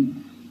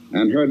explosion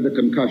and heard the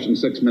concussion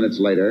 6 minutes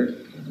later,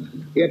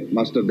 it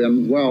must have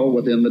been well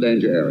within the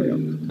danger area.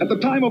 At the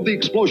time of the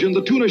explosion,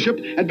 the tuna ship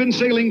had been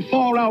sailing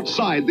far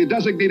outside the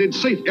designated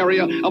safe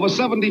area of a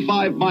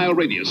 75-mile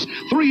radius.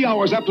 3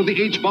 hours after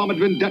the H-bomb had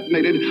been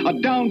detonated,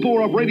 a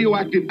downpour of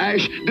radioactive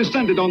ash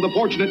descended on the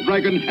Fortunate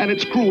Dragon and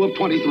its crew of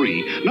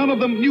 23. None of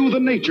them knew the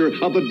nature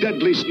of the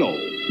deadly snow.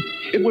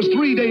 It was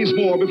 3 days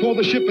more before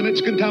the ship and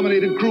its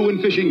contaminated crew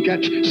and fishing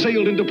catch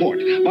sailed into port.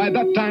 By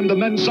that time, the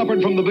men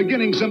suffered from the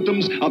beginning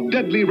symptoms of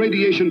deadly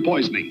radiation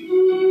poisoning.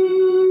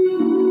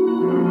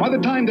 By the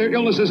time their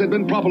illnesses had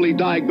been properly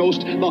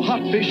diagnosed, the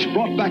hot fish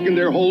brought back in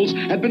their holds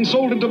had been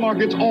sold into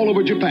markets all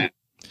over Japan.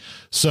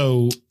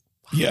 So,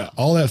 yeah,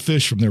 all that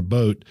fish from their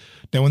boat.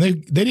 Now, when they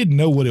didn't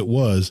know what it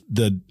was,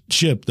 the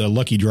ship, the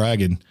Lucky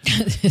Dragon.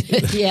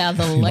 Yeah,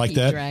 the Lucky like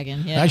that?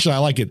 Dragon. Yeah. Actually, I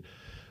like it.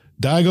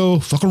 Daigo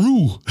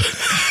Fukaroo.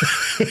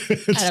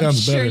 It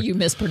sounds better. I'm sure you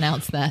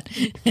mispronounced that.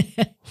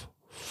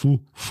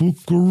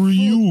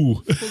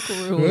 Fukaroo.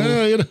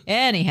 Well,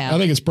 anyhow, I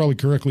think it's probably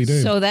correctly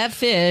named. So that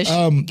fish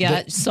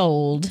got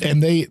sold,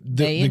 and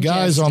the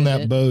guys on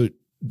that boat,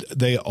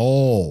 they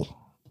all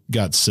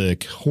got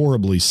sick,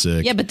 horribly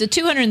sick. Yeah, but the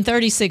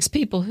 236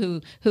 people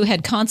who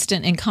had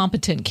constant and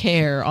competent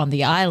care on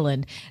the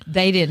island,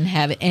 they didn't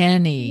have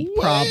any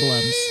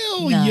problems.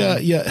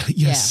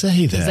 Yeah,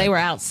 say that. Because they were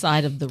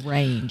outside of the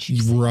range.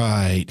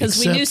 Right. Because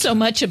we knew so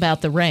much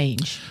about the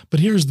range. But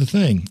here's the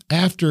thing.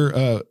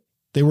 After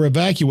they were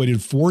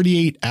evacuated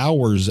 48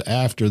 hours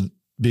after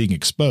being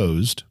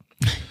exposed,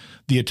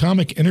 the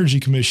Atomic Energy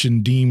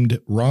Commission deemed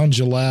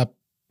Rongelap,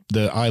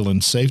 the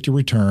island, safe to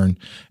return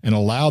and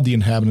allowed the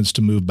inhabitants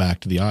to move back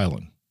to the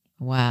island.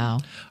 Wow.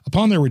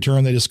 Upon their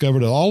return, they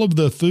discovered that all of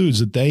the foods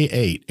that they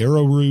ate,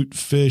 arrowroot,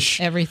 fish,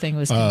 everything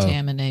was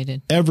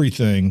contaminated.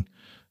 Everything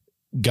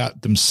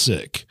got them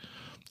sick.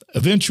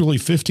 Eventually,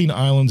 15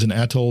 islands and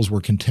atolls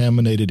were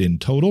contaminated in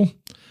total.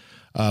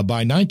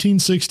 By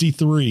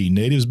 1963,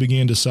 natives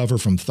began to suffer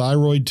from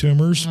thyroid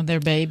tumors. Their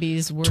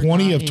babies were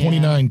 20 of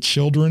 29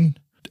 children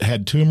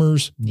had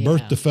tumors.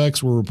 Birth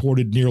defects were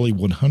reported nearly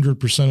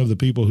 100% of the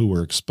people who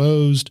were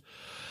exposed.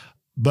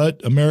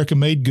 But America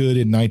made good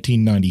in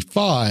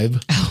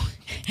 1995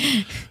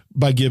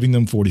 by giving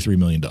them $43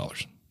 million.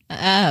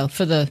 Oh,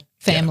 for the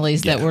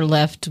families that were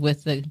left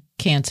with the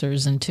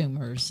cancers and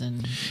tumors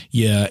and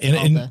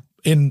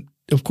and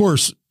of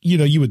course,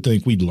 you would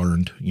think we'd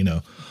learned,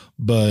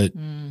 but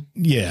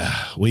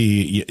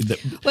you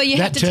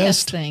have to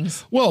test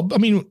things. Well, I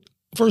mean,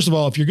 first of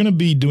all, if you're going to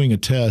be doing a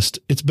test,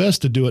 it's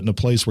best to do it in a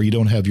place where you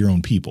don't have your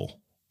own people,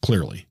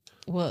 clearly.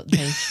 Well,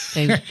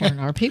 they weren't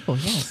our people,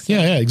 yes.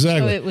 Yeah,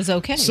 exactly. So it was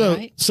okay,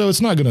 right? So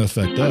it's not going to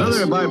affect us.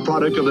 Another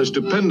byproduct of the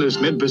stupendous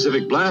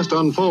mid-Pacific blast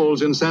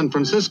unfolds in San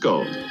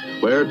Francisco,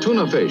 where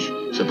tuna fish,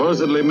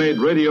 supposedly made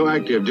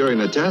radioactive during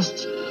the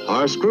tests,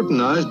 are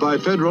scrutinized by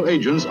federal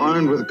agents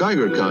armed with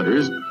Geiger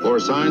counters for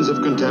signs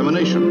of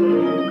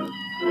contamination.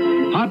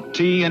 Hot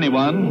tea,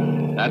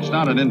 anyone? That's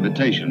not an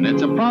invitation.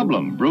 It's a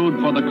problem brewed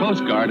for the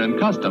Coast Guard and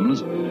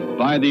Customs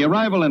by the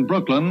arrival in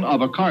Brooklyn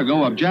of a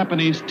cargo of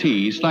Japanese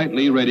tea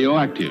slightly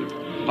radioactive.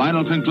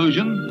 Final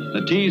conclusion,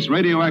 the tea's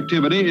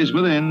radioactivity is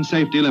within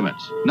safety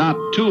limits, not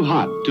too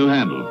hot to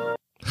handle.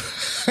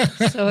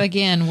 So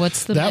again,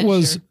 what's the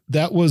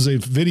That was a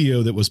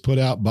video that was put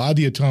out by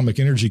the Atomic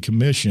Energy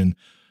Commission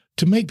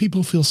to make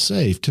people feel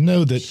safe, to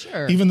know that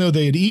even though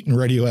they had eaten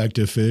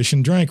radioactive fish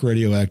and drank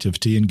radioactive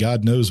tea and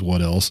God knows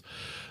what else,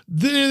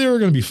 they were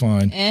going to be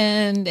fine.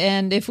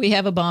 And if we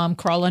have a bomb,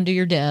 crawl under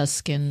your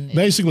desk. And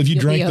basically, if you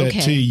drank that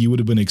tea, you would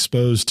have been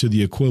exposed to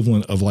the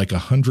equivalent of like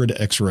 100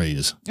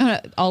 X-rays.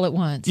 All at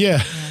once.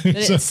 Yeah. But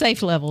it's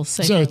safe levels.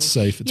 It's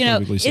safe. It's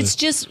perfectly safe. It's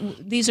just,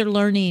 these are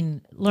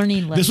learning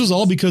lessons. This was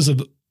all because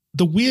of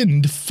the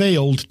wind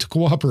failed to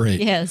cooperate.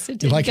 Yes, it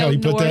didn't like go how he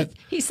north. put that?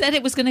 He said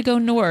it was going to go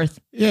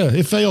north. Yeah,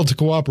 it failed to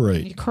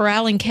cooperate. You're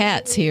corralling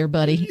cats here,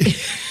 buddy.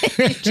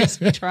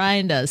 Just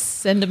trying to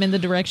send them in the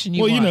direction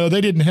you want. Well, they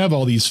didn't have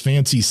all these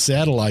fancy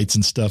satellites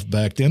and stuff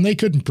back then. They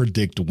couldn't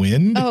predict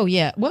wind. Oh,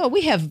 yeah. Well,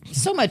 we have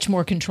so much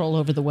more control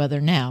over the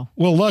weather now.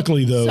 Well,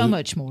 luckily, though. So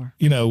much more.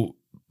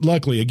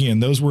 Luckily, again,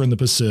 those were in the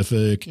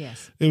Pacific.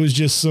 Yes. It was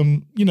just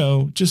some,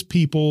 just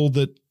people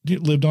that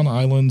lived on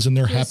islands in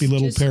their happy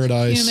little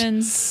paradise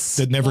humans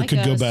that never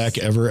could go back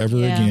ever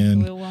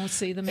again. We won't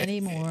see them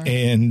anymore.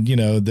 And,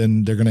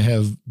 then they're going to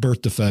have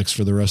birth defects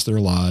for the rest of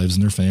their lives,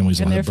 and their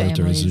families will have birth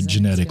defects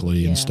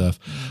genetically and stuff.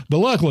 But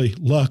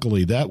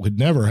luckily, that would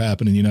never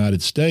happen in the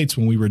United States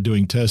when we were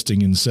doing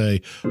testing and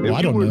say,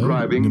 I don't know,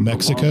 driving New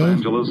Mexico? from Los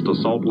Angeles to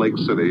Salt Lake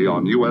City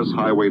on U.S.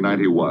 Highway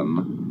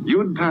 91,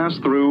 you'd pass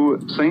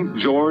through St.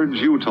 George,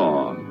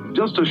 Utah,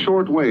 just a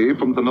short way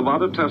from the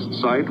Nevada test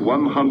site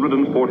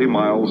 140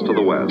 miles to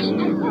the west.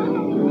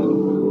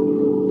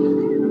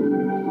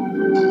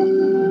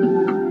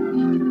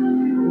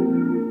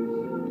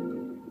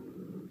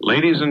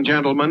 Ladies and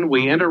gentlemen,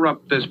 we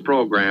interrupt this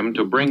program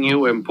to bring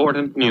you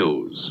important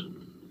news.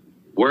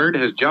 Word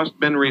has just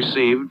been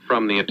received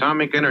from the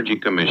Atomic Energy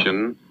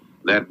Commission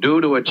that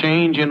due to a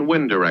change in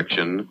wind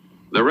direction,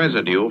 the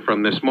residue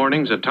from this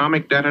morning's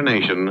atomic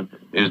detonation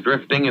is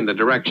drifting in the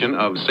direction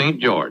of St.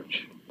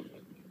 George.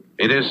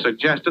 It is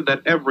suggested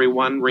that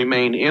everyone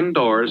remain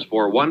indoors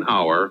for 1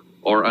 hour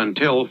or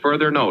until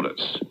further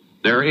notice.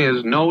 There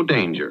is no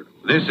danger.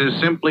 This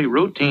is simply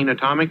routine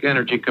Atomic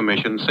Energy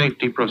Commission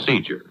safety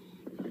procedure.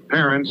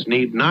 Parents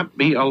need not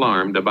be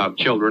alarmed about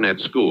children at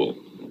school.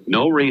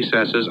 No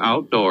recesses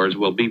outdoors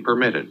will be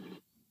permitted.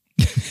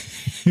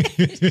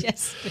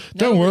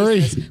 Don't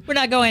worry. We're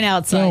not going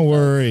outside. Don't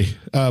worry.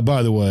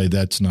 By the way,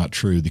 that's not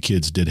true. The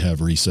kids did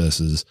have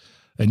recesses.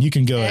 And you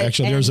can go,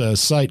 there's a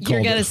site called...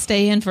 You're going to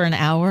stay in for an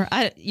hour?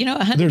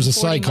 There's a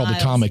site called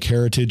Atomic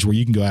Heritage where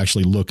you can go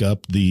actually look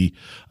up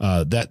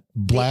that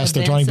blast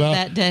they're talking about.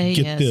 That day,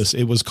 Get this.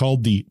 It was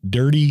called the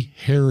Dirty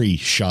Harry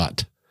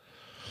Shot.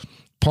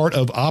 Part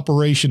of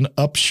Operation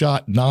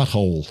Upshot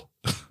Knothole.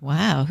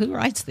 Wow. Who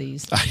writes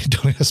these?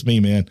 Don't ask me,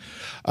 man.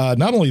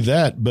 Not only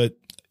that, but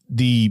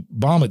the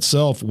bomb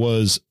itself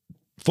was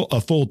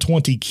a full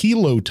 20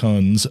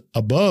 kilotons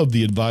above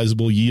the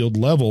advisable yield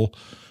level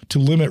to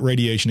limit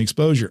radiation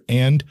exposure.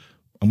 And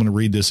I'm going to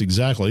read this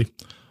exactly.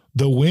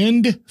 The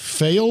wind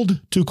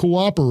failed to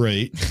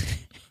cooperate.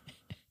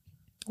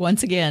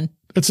 Once again.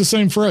 It's the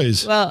same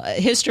phrase. Well,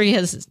 history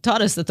has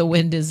taught us that the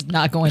wind is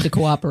not going to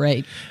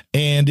cooperate.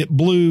 And it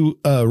blew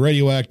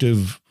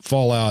radioactive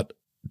fallout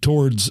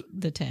towards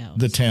the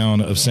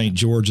town of St.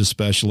 George,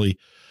 especially.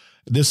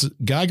 This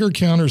Geiger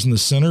counters in the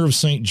center of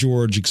St.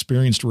 George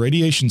experienced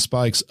radiation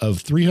spikes of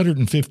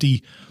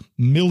 350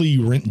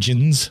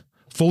 milliroentgens,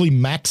 fully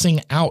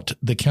maxing out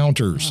the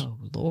counters. Oh,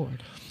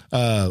 Lord.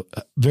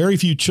 Very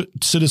few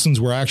citizens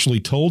were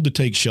actually told to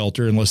take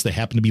shelter unless they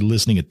happened to be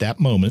listening at that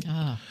moment.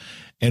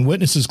 And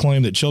witnesses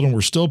claim that children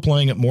were still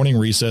playing at morning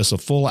recess a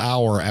full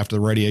hour after the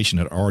radiation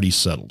had already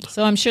settled.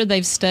 So I'm sure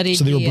they've studied.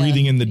 So they were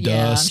breathing in the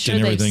dust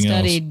and everything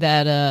else. They've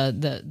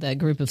studied that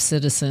group of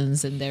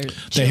citizens and their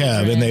children. They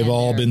have, and they've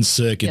all been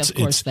sick. Of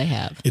course they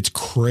have. It's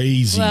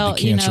crazy, the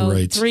cancer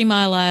rates. 3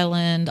 Mile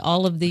Island,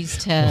 all of these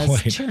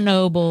tests,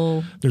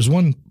 Chernobyl. There's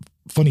one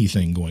funny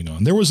thing going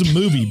on. There was a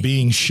movie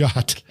being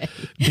shot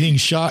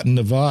in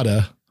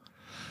Nevada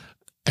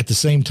at the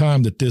same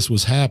time that this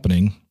was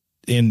happening.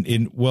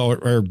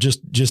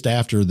 Just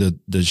after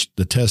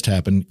the test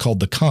happened, called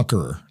The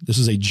Conqueror. This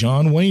is a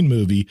John Wayne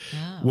movie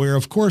where,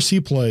 of course,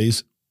 he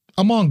plays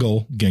a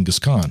Mongol Genghis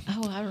Khan.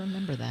 Oh, I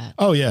remember that.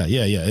 Oh, yeah.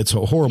 It's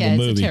a horrible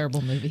movie. It's a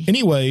terrible movie.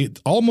 Anyway,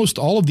 almost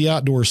all of the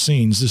outdoor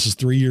scenes, this is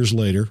 3 years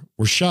later,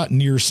 were shot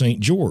near St.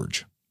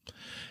 George.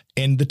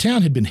 And the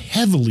town had been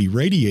heavily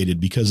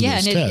radiated because of those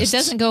tests. Yeah, and it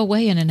doesn't go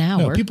away in an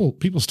hour. No,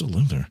 people still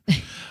live there.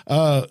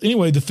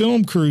 Anyway, the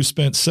film crew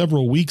spent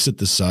several weeks at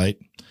the site,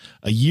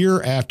 a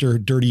year after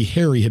Dirty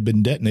Harry had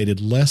been detonated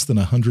less than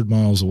 100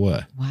 miles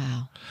away.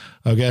 Wow.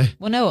 Okay.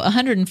 Well, no,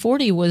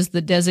 140 was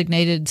the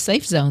designated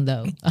safe zone,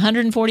 though.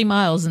 140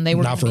 miles, and they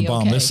were not for a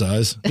bomb this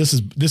size. This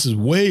is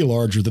way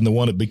larger than the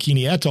one at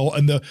Bikini Atoll,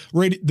 and the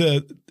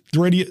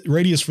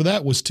radius for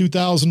that was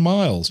 2,000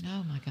 miles.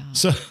 Oh my God.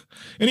 So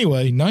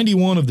anyway,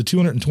 91 of the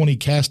 220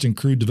 cast and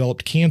crew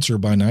developed cancer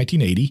by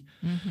 1980.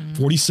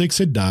 46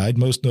 had died,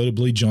 most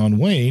notably John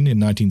Wayne in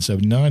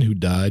 1979, who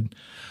died.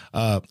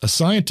 A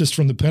scientist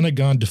from the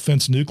Pentagon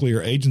Defense Nuclear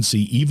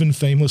Agency even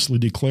famously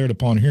declared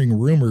upon hearing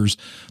rumors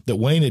that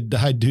Wayne had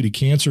died due to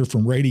cancer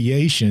from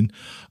radiation,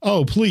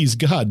 "Oh, please,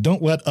 God,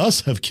 don't let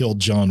us have killed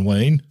John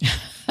Wayne."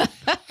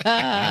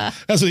 That's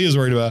what he was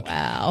worried about.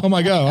 Wow. Oh,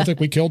 my God, I think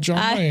we killed John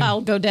Wayne.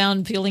 I'll go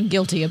down feeling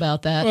guilty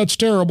about that. Well, that's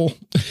terrible.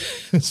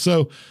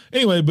 So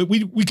anyway, but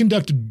we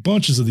conducted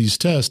bunches of these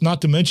tests,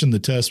 not to mention the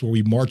test where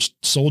we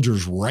marched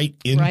soldiers right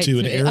into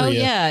an area. Oh,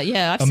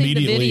 yeah. I've seen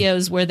the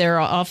videos where they're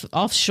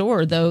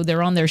offshore, though.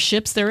 They're on their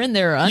ships. They're in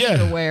their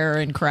underwear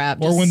and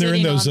crap. Or when they're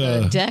in those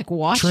deck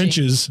watching.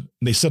 trenches,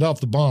 they set off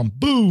the bomb,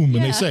 boom,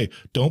 and they say,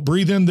 "Don't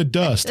breathe in the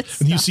dust."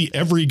 And you see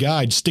every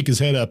guy stick his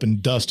head up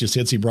and dust just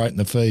hits him right in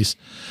the face.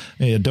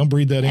 Yeah, don't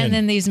breathe that in. And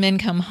then these men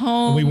come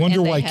home. And we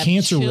wonder why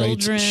cancer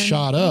rates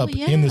shot up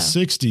in the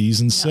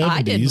 60s and 70s.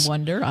 I didn't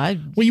wonder.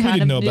 You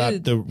didn't know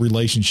about the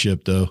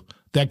relationship, though.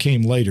 That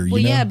came later. Well,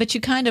 you know? Yeah, but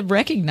you kind of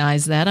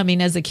recognize that. I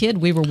mean, as a kid,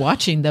 we were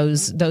watching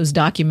those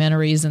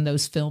documentaries and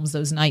those films,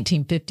 those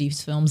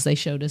 1950s films they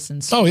showed us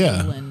in school. Oh,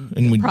 yeah.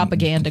 And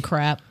propaganda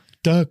crap.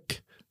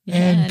 Duck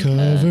and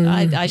cover.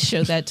 I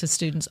show that to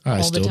students all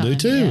the time. I still do,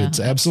 too. Yeah. It's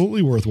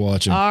absolutely worth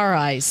watching. All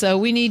right. So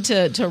we need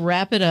to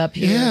wrap it up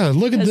here. Yeah,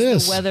 look at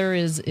this. The weather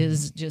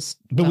is just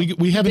But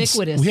we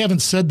haven't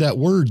said that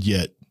word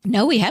yet.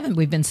 No, we haven't.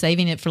 We've been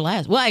saving it for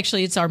last. Well,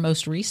 actually, it's our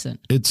most recent.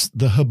 It's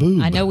the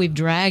haboob. I know we've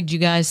dragged you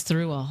guys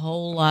through a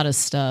whole lot of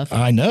stuff.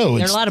 I know.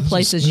 There are a lot of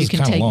places you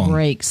can take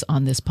breaks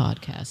on this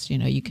podcast. You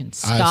know, you can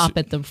stop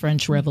at the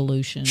French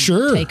Revolution.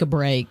 Sure. Take a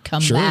break.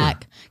 Come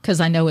back.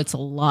 Because I know it's a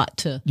lot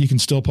to... You can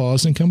still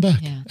pause and come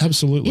back. Yeah.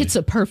 Absolutely. It's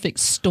a perfect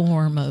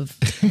storm of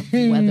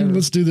weather.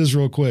 Let's do this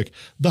real quick.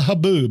 The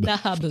haboob. The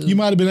haboob. You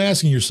might have been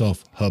asking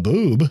yourself,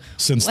 haboob,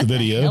 since the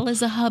video. What the hell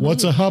is a haboob?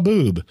 What's a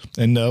haboob?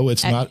 And no,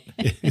 it's not.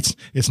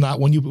 It's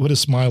not when you put a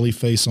smiley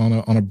face on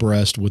a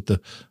breast with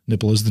the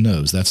nipple as the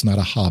nose. That's not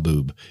a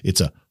haboob. It's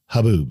a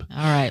haboob.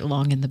 All right,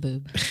 long in the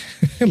boob.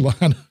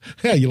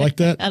 Yeah, you like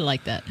that? I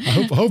like that.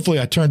 Hopefully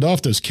I turned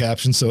off those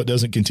captions so it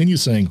doesn't continue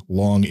saying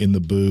long in the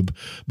boob.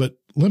 But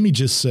let me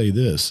just say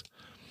this.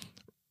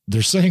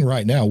 They're saying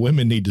right now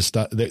women need to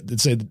stop. They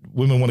say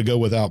women want to go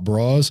without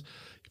bras.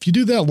 If you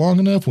do that long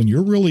enough, when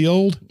you're really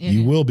old,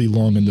 you will be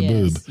long in the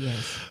boob.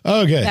 Yes.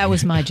 Okay. That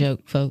was my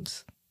joke,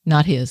 folks,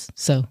 not his.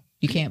 So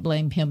you can't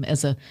blame him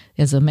as a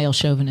male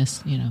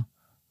chauvinist,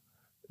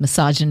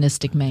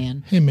 misogynistic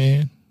man. Hey,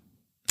 man.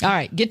 All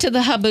right, get to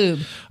the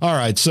haboob. All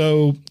right,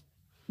 so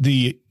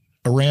the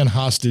Iran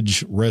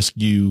hostage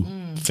rescue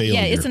failure.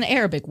 Yeah, it's an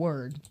Arabic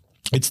word.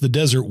 It's the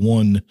Desert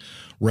One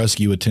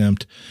rescue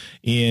attempt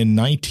in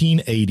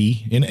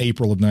 1980. In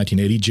April of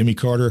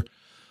 1980,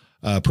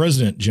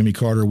 President Jimmy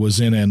Carter was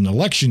in an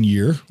election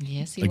year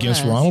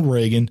against Ronald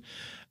Reagan,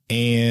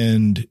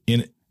 and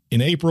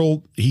in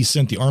April he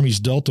sent the Army's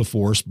Delta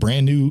Force,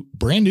 brand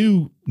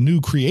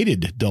new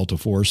created Delta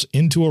Force,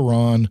 into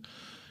Iran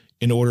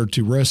in order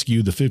to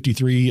rescue the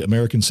 53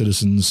 American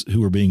citizens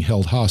who were being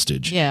held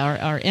hostage. Yeah,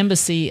 our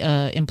embassy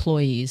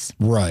employees.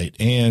 Right.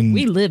 And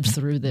we lived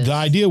through this. The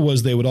idea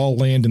was they would all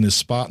land in this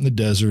spot in the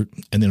desert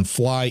and then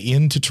fly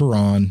into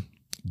Tehran,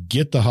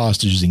 get the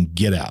hostages, and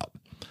get out.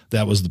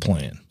 That was the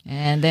plan.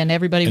 And then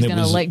everybody was going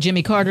to elect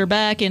Jimmy Carter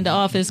back into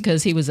office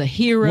because he was a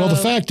hero. Well, the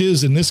fact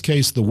is, in this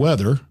case, the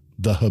weather,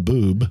 the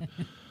haboob,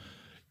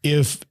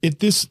 if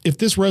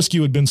this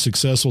rescue had been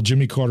successful,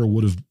 Jimmy Carter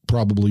would have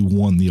probably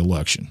won the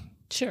election.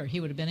 Sure, he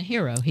would have been a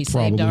hero. He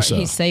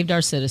saved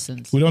our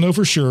citizens. We don't know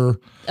for sure.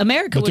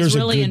 America was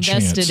really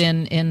invested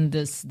in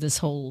this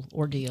whole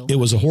ordeal. It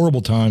was a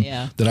horrible time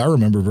that I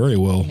remember very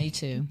well. Me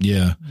too.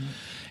 Yeah.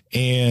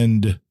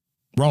 And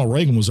Ronald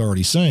Reagan was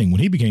already saying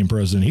when he became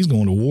president, he's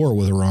going to war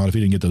with Iran if he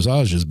didn't get those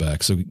hostages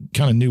back. So he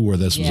kind of knew where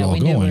this was all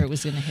going. Yeah, we knew where it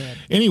was going to head.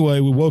 Anyway,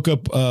 we woke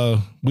up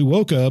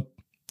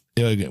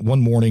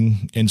one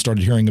morning and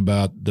started hearing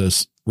about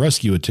this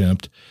rescue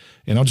attempt.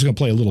 And I'm just going to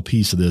play a little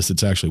piece of this.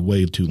 It's actually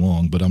way too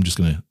long, but I'm just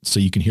going to so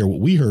you can hear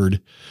what we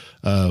heard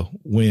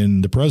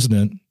when the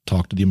president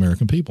talked to the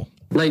American people.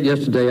 Late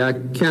yesterday, I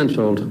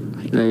canceled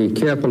a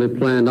carefully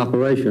planned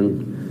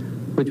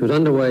operation which was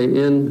underway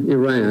in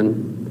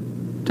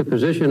Iran to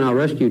position our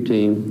rescue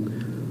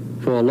team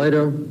for a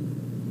later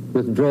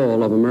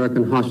withdrawal of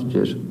American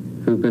hostages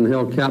who've been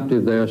held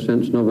captive there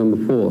since November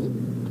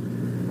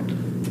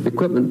 4th.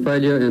 Equipment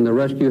failure in the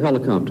rescue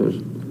helicopters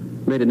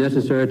made it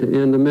necessary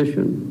to end the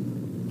mission.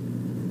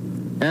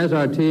 As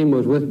our team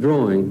was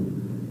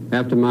withdrawing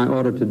after my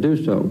order to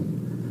do so,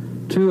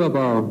 2 of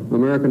our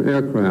American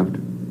aircraft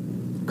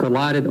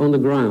collided on the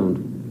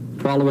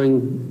ground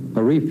following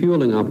a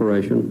refueling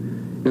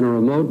operation in a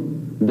remote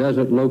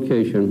desert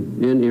location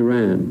in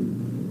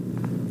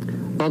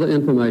Iran. Other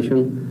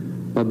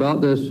information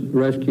about this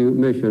rescue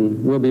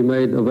mission will be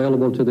made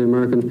available to the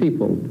American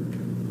people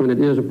when it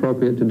is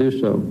appropriate to do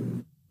so.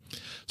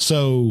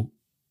 So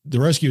the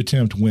rescue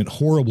attempt went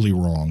horribly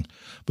wrong,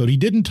 but he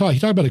didn't talk. He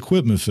talked about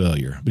equipment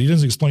failure, but he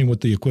doesn't explain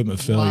what the equipment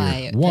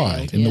failure,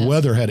 why. And the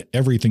weather had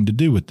everything to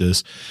do with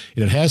this.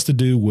 And it has to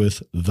do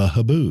with the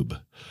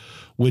haboob,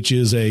 which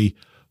is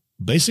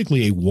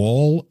basically a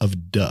wall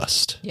of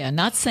dust. Yeah,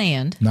 not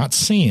sand. Not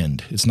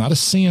sand. It's not a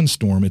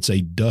sandstorm. It's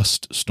a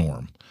dust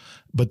storm.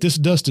 But this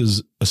dust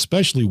is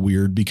especially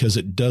weird because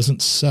it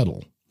doesn't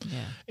settle.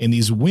 Yeah. And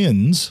these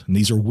winds, and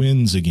these are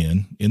winds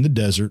again, in the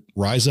desert,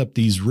 rise up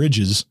these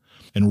ridges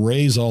and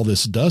raise all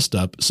this dust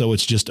up so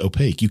it's just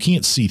opaque. You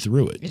can't see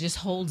through it. It just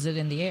holds it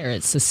in the air.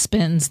 It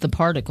suspends the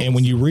particles. And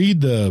when you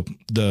read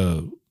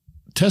the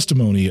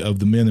testimony of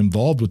the men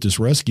involved with this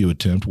rescue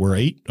attempt where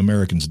 8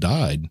 Americans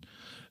died,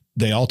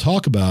 they all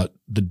talk about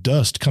the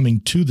dust coming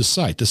to the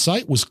site. The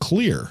site was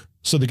clear.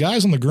 So the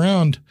guys on the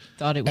ground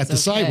thought it was at the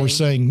site were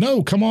saying,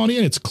 no, come on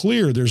in. It's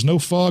clear. There's no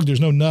fog.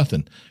 There's no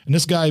nothing. And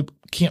this guy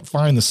can't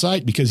find the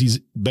site because he's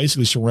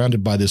basically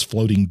surrounded by this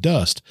floating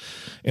dust.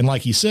 And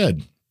like he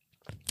said,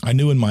 I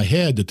knew in my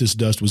head that this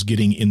dust was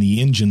getting in the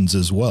engines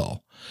as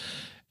well.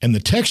 And the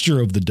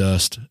texture of the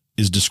dust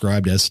is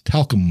described as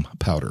talcum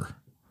powder.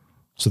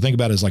 So think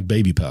about it as like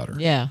baby powder.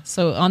 Yeah.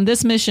 So on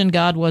this mission,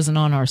 God wasn't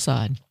on our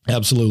side.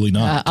 Absolutely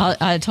not.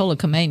 Ayatollah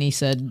Khomeini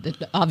said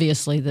that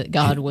obviously that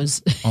God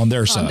was on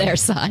their side. On their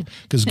side.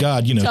 Because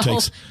God,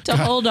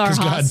 hold our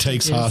hostages. God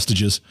takes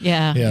hostages.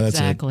 Yeah, that's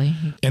exactly.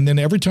 And then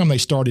every time they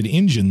started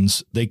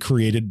engines, they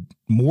created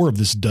more of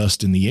this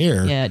dust in the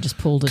air. Yeah, it just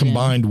pulled it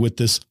combined with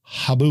this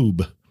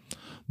haboob.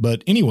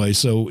 But anyway,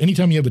 so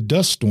anytime you have a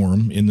dust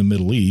storm in the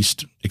Middle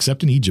East,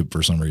 except in Egypt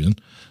for some reason,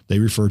 they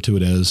refer to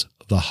it as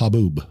the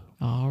haboob.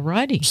 All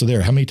righty. So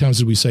how many times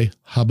did we say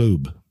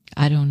haboob?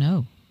 I don't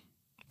know.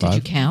 Did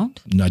you count?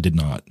 No, I did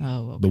not.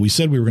 Oh, okay. But we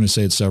said we were going to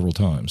say it several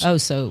times. Oh,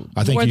 so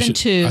I think more than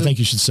 2. I think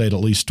you should say it at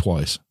least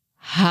twice.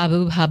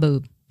 Haboob,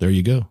 haboob. There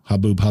you go.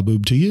 Haboob,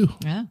 haboob to you.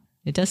 Yeah.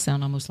 It does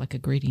sound almost like a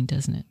greeting,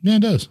 doesn't it? Yeah,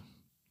 it does.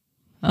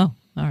 Oh,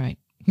 all right.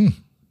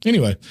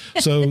 Anyway,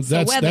 so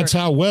that's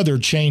how weather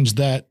changed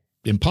that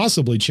and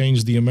possibly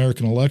changed the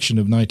American election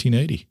of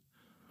 1980.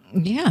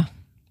 Yeah.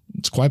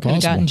 It's quite possible.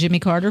 Could have gotten Jimmy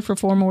Carter for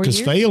 4 more years.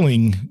 Because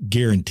failing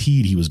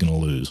guaranteed he was going to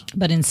lose.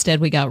 But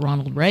instead we got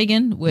Ronald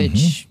Reagan,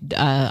 which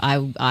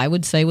I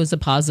would say was a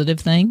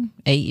positive thing.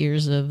 8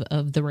 years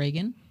of the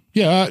Reagan.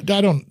 Yeah,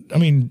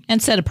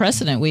 and set a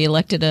precedent. We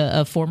elected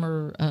a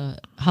former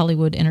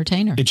Hollywood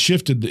entertainer. It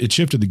shifted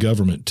the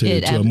government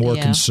to a more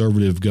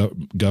conservative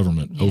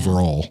government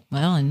overall.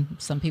 Well, and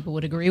some people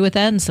would agree with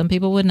that, and some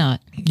people would not.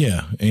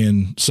 Yeah,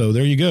 and so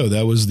there you go.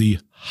 That was the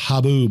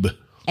haboob.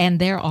 And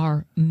there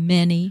are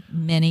many,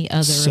 many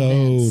other events.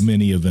 So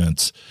many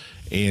events,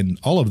 and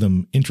all of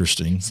them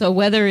interesting. So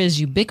weather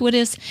is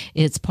ubiquitous.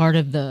 It's part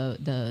of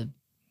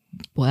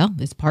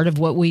it's part of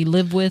what we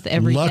live with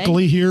every day.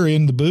 Luckily, here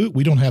in the boot,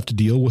 we don't have to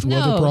deal with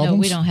weather problems. No,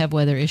 we don't have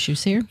weather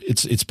issues here.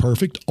 It's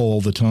perfect all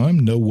the time.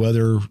 No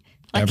weather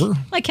ever.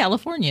 Like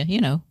California,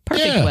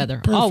 perfect weather.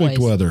 Perfect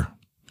weather.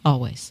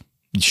 Always.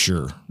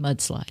 Sure.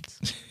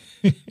 Mudslides.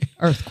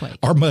 Earthquake.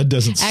 Our mud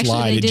doesn't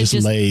slide; it just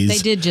lays. They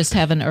did just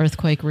have an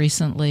earthquake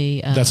recently.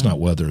 That's not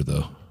weather,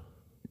 though.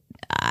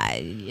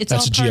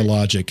 That's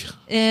geologic.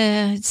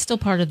 Yeah, it's still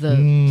part of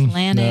the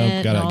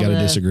planet. No, gotta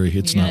disagree.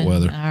 It's not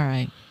weather. All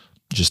right.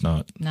 Just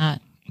not.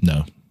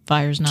 No.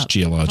 Fire's not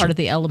geologic. Part of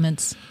the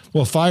elements.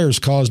 Well, fire's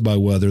caused by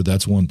weather.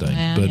 That's one thing.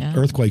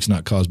 Earthquake's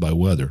not caused by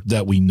weather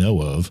that we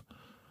know of.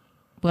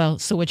 Well,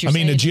 so what you're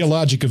saying? A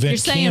geologic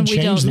event can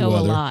change the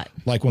weather. A lot.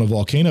 Like when a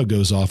volcano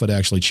goes off, it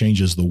actually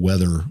changes the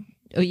weather.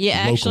 Oh, yeah,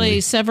 locally.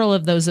 Actually, several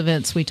of those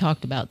events we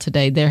talked about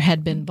today, there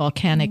had been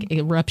volcanic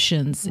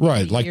eruptions.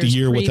 Right, like the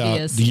year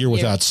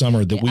without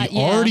summer that we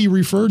already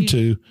referred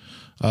to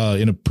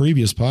in a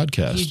previous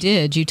podcast. You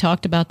did. You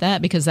talked about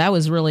that because that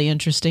was really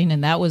interesting,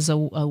 and that was a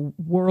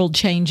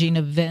world-changing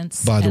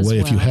event. By the way,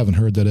 if you haven't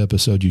heard that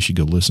episode, you should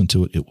go listen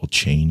to it. It will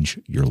change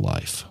your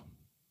life.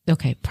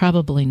 Okay,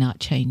 probably not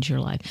change your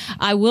life.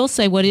 I will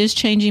say what is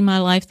changing my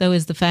life, though,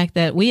 is the fact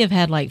that we have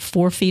had like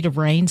 4 feet of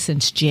rain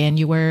since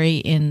January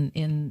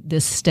in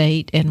this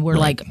state, and we're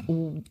like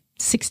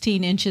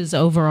 16 inches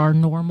over our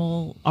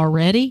normal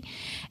already.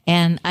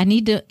 And I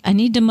need to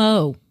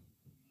mow.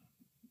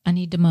 I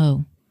need to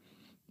mow.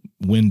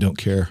 Wind don't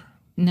care.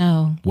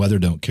 No. Weather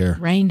don't care.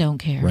 Rain don't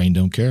care. Rain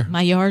don't care.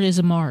 My yard is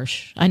a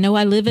marsh. I know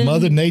I live in...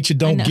 Mother Nature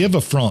don't give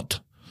a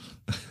front.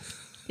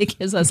 It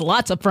gives us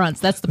lots of fronts.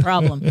 That's the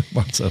problem.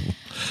 Lots of them.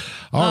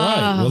 All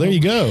right. Well, there you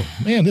go.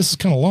 Man, this is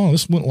kind of long.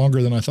 This went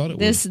longer than I thought it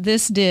would.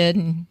 This did.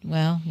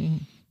 Well,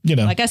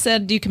 like I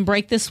said, you can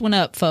break this one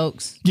up,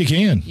 folks. You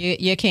can.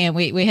 You can.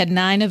 We had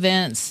 9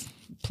 events.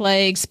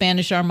 Plague,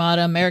 Spanish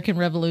Armada, American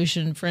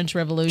Revolution, French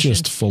Revolution.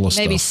 Just full of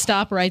stuff. Maybe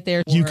stop right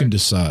there. You can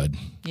decide.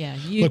 Yeah,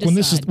 you Look,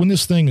 decide. when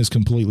this thing is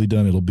completely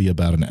done, it'll be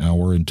about an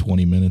hour and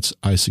 20 minutes.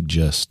 I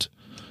suggest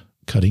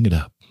cutting it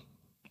up.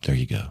 There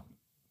you go.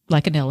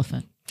 Like an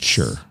elephant.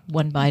 Sure.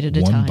 One bite at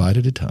a time. One bite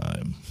at a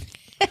time.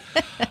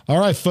 All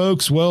right,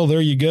 folks. Well,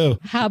 there you go.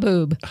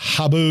 Haboob.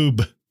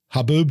 Haboob.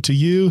 Haboob to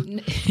you.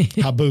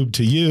 Haboob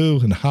to you.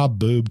 And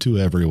haboob to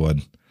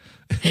everyone.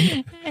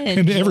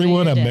 And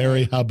everyone a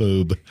merry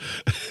haboob.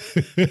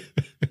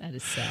 That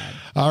is sad.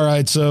 All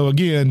right. So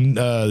again,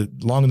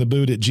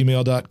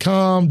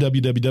 longintheboot@gmail.com,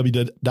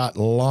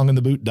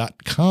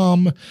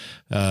 www.longintheboot.com,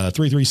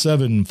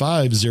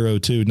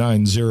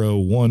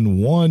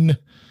 337-502-9011.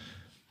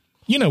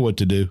 You know what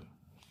to do.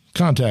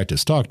 Contact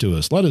us, talk to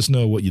us, let us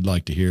know what you'd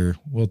like to hear.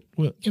 Well,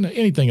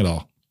 anything at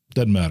all.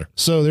 Doesn't matter.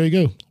 So there you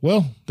go.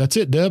 Well, that's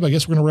it, Deb. I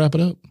guess we're going to wrap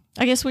it up.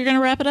 I guess we're going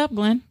to wrap it up,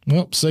 Glenn.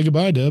 Well, say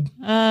goodbye, Deb.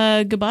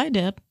 Goodbye,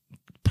 Deb.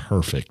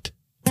 Perfect.